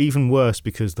kind of even worse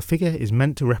because the figure is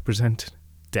meant to represent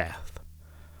death.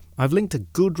 I've linked a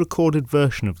good recorded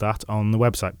version of that on the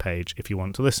website page if you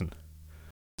want to listen.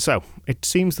 So, it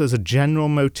seems there's a general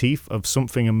motif of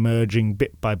something emerging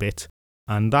bit by bit,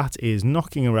 and that is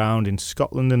knocking around in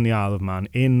Scotland and the Isle of Man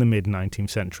in the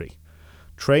mid-19th century.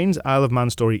 Train's Isle of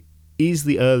Man story is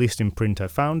the earliest in print I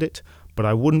found it, but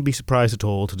I wouldn't be surprised at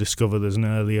all to discover there's an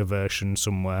earlier version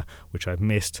somewhere which I've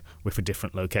missed with a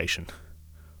different location.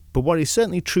 But what is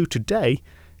certainly true today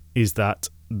is that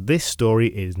this story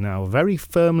is now very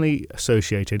firmly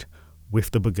associated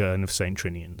with the Buggane of St.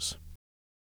 Trinian's.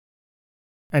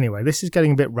 Anyway, this is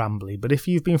getting a bit rambly, but if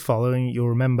you've been following, you'll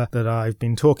remember that I've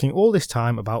been talking all this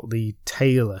time about the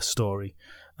tailor story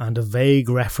and a vague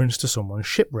reference to someone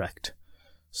shipwrecked.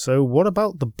 So what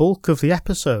about the bulk of the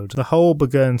episode, the whole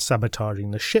Buggane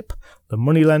sabotaging the ship, the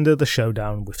moneylender, the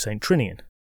showdown with St. Trinian?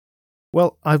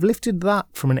 Well, I've lifted that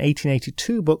from an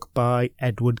 1882 book by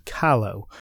Edward Callow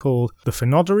called The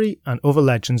Fynoderee and Other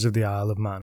Legends of the Isle of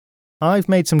Man. I've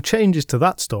made some changes to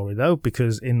that story though,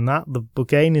 because in that the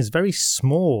Buggane is very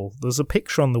small. There's a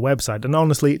picture on the website and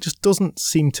honestly it just doesn't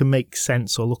seem to make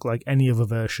sense or look like any other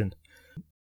version.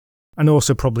 And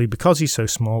also probably because he's so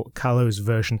small, Callow's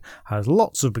version has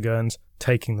lots of Bugganes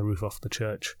taking the roof off the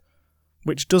church,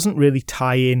 which doesn't really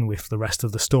tie in with the rest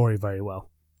of the story very well,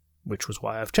 which was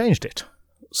why I've changed it.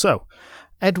 So,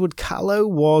 Edward Callow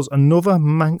was another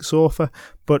Manx author,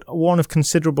 but one of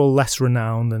considerable less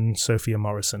renown than Sophia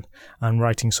Morrison, and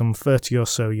writing some 30 or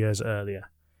so years earlier.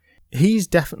 He's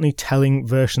definitely telling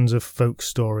versions of folk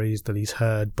stories that he's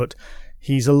heard, but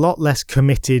he's a lot less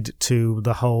committed to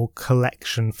the whole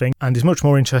collection thing and is much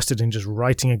more interested in just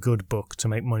writing a good book to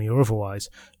make money or otherwise,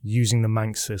 using the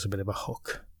Manx as a bit of a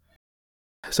hook.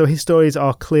 So his stories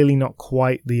are clearly not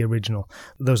quite the original.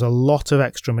 There's a lot of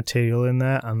extra material in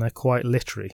there and they're quite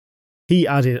literary. He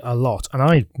added a lot, and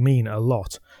I mean a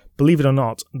lot. Believe it or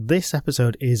not, this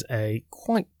episode is a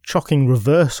quite shocking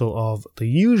reversal of the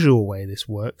usual way this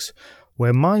works,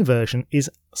 where my version is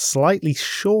slightly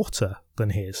shorter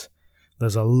than his.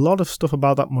 There's a lot of stuff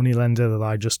about that moneylender that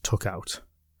I just took out.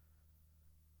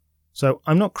 So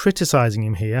I'm not criticising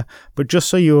him here, but just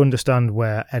so you understand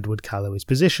where Edward Callow is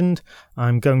positioned,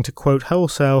 I'm going to quote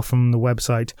wholesale from the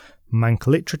website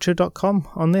mankliterature.com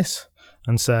on this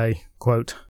and say,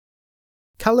 quote,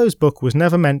 "Callow's book was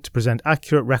never meant to present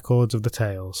accurate records of the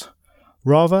tales.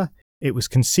 Rather, it was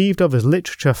conceived of as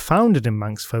literature founded in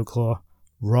Manx folklore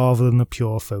rather than the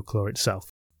pure folklore itself."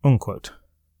 Unquote.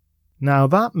 Now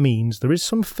that means there is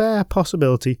some fair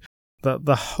possibility that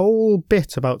the whole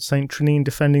bit about St. Trinian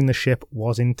defending the ship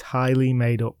was entirely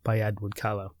made up by Edward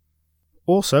Callow.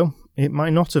 Also, it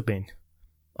might not have been.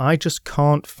 I just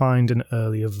can't find an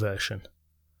earlier version.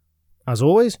 As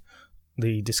always,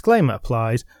 the disclaimer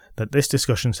applies that this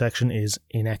discussion section is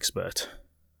inexpert.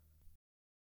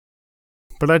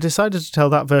 But I decided to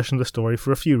tell that version of the story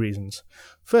for a few reasons.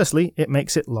 Firstly, it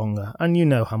makes it longer, and you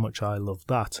know how much I love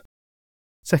that.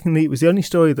 Secondly, it was the only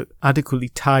story that adequately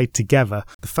tied together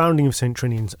the founding of St.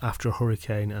 Trinian's after a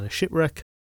hurricane and a shipwreck,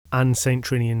 and St.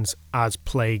 Trinian's as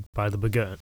plagued by the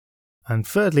Buggane. And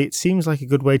thirdly, it seems like a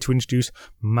good way to introduce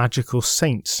magical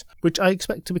saints, which I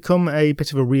expect to become a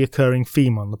bit of a reoccurring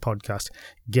theme on the podcast,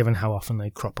 given how often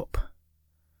they crop up.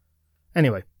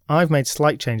 Anyway, I've made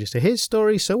slight changes to his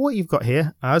story, so what you've got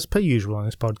here, as per usual on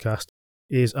this podcast,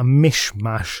 is a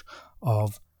mishmash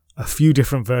of a few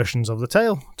different versions of the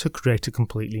tale to create a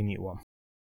completely new one.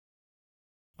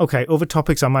 Okay, other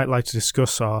topics I might like to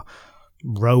discuss are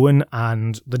Rowan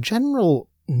and the general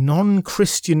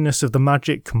non-Christianness of the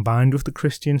magic combined with the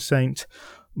Christian saint,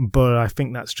 but I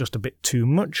think that's just a bit too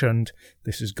much and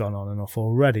this has gone on enough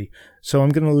already. So I'm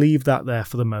going to leave that there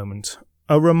for the moment.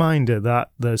 A reminder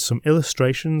that there's some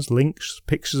illustrations, links,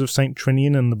 pictures of St.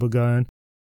 Trinian and the Buggane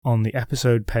on the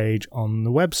episode page on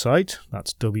the website.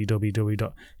 That's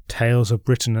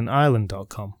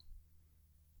www.talesofbritainandireland.com.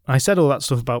 I said all that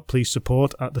stuff about please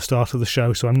support at the start of the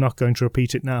show, so I'm not going to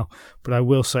repeat it now, but I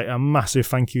will say a massive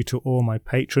thank you to all my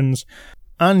patrons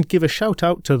and give a shout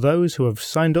out to those who have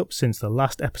signed up since the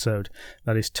last episode.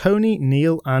 That is Tony,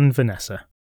 Neil and Vanessa.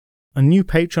 A new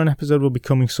Patreon episode will be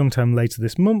coming sometime later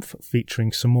this month,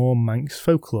 featuring some more Manx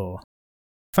folklore.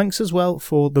 Thanks as well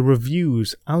for the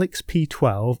reviews. Alex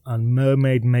P12 and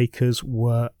Mermaid Makers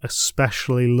were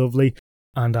especially lovely,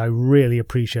 and I really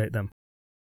appreciate them.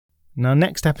 Now,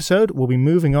 next episode, we'll be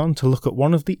moving on to look at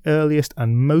one of the earliest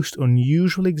and most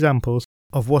unusual examples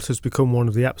of what has become one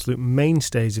of the absolute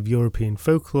mainstays of European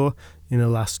folklore in the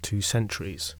last 2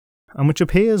 centuries, and which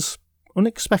appears,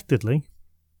 unexpectedly,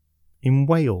 in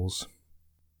Wales.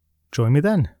 Join me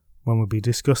then when we'll be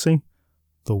discussing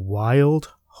the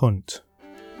Wild Hunt.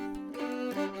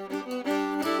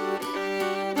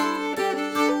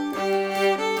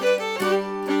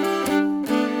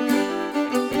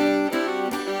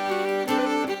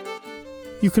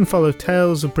 You can follow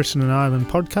Tales of Britain and Ireland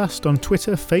podcast on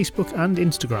Twitter, Facebook and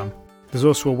Instagram. There's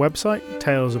also a website,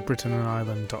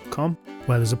 talesofbritainandireland.com,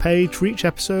 where there's a page for each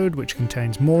episode which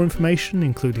contains more information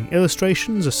including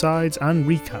illustrations, asides and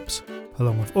recaps,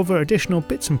 along with other additional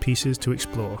bits and pieces to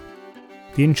explore.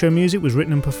 The intro music was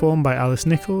written and performed by Alice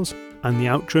Nichols, and the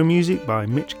outro music by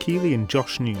Mitch Keeley and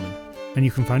Josh Newman. And you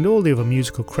can find all the other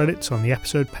musical credits on the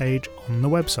episode page on the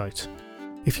website.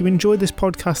 If you enjoyed this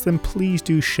podcast, then please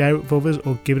do share it with others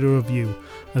or give it a review,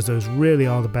 as those really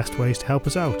are the best ways to help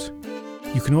us out.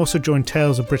 You can also join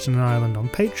Tales of Britain and Ireland on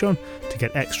Patreon to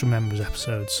get extra members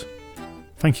episodes.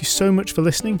 Thank you so much for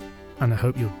listening, and I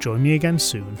hope you'll join me again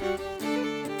soon.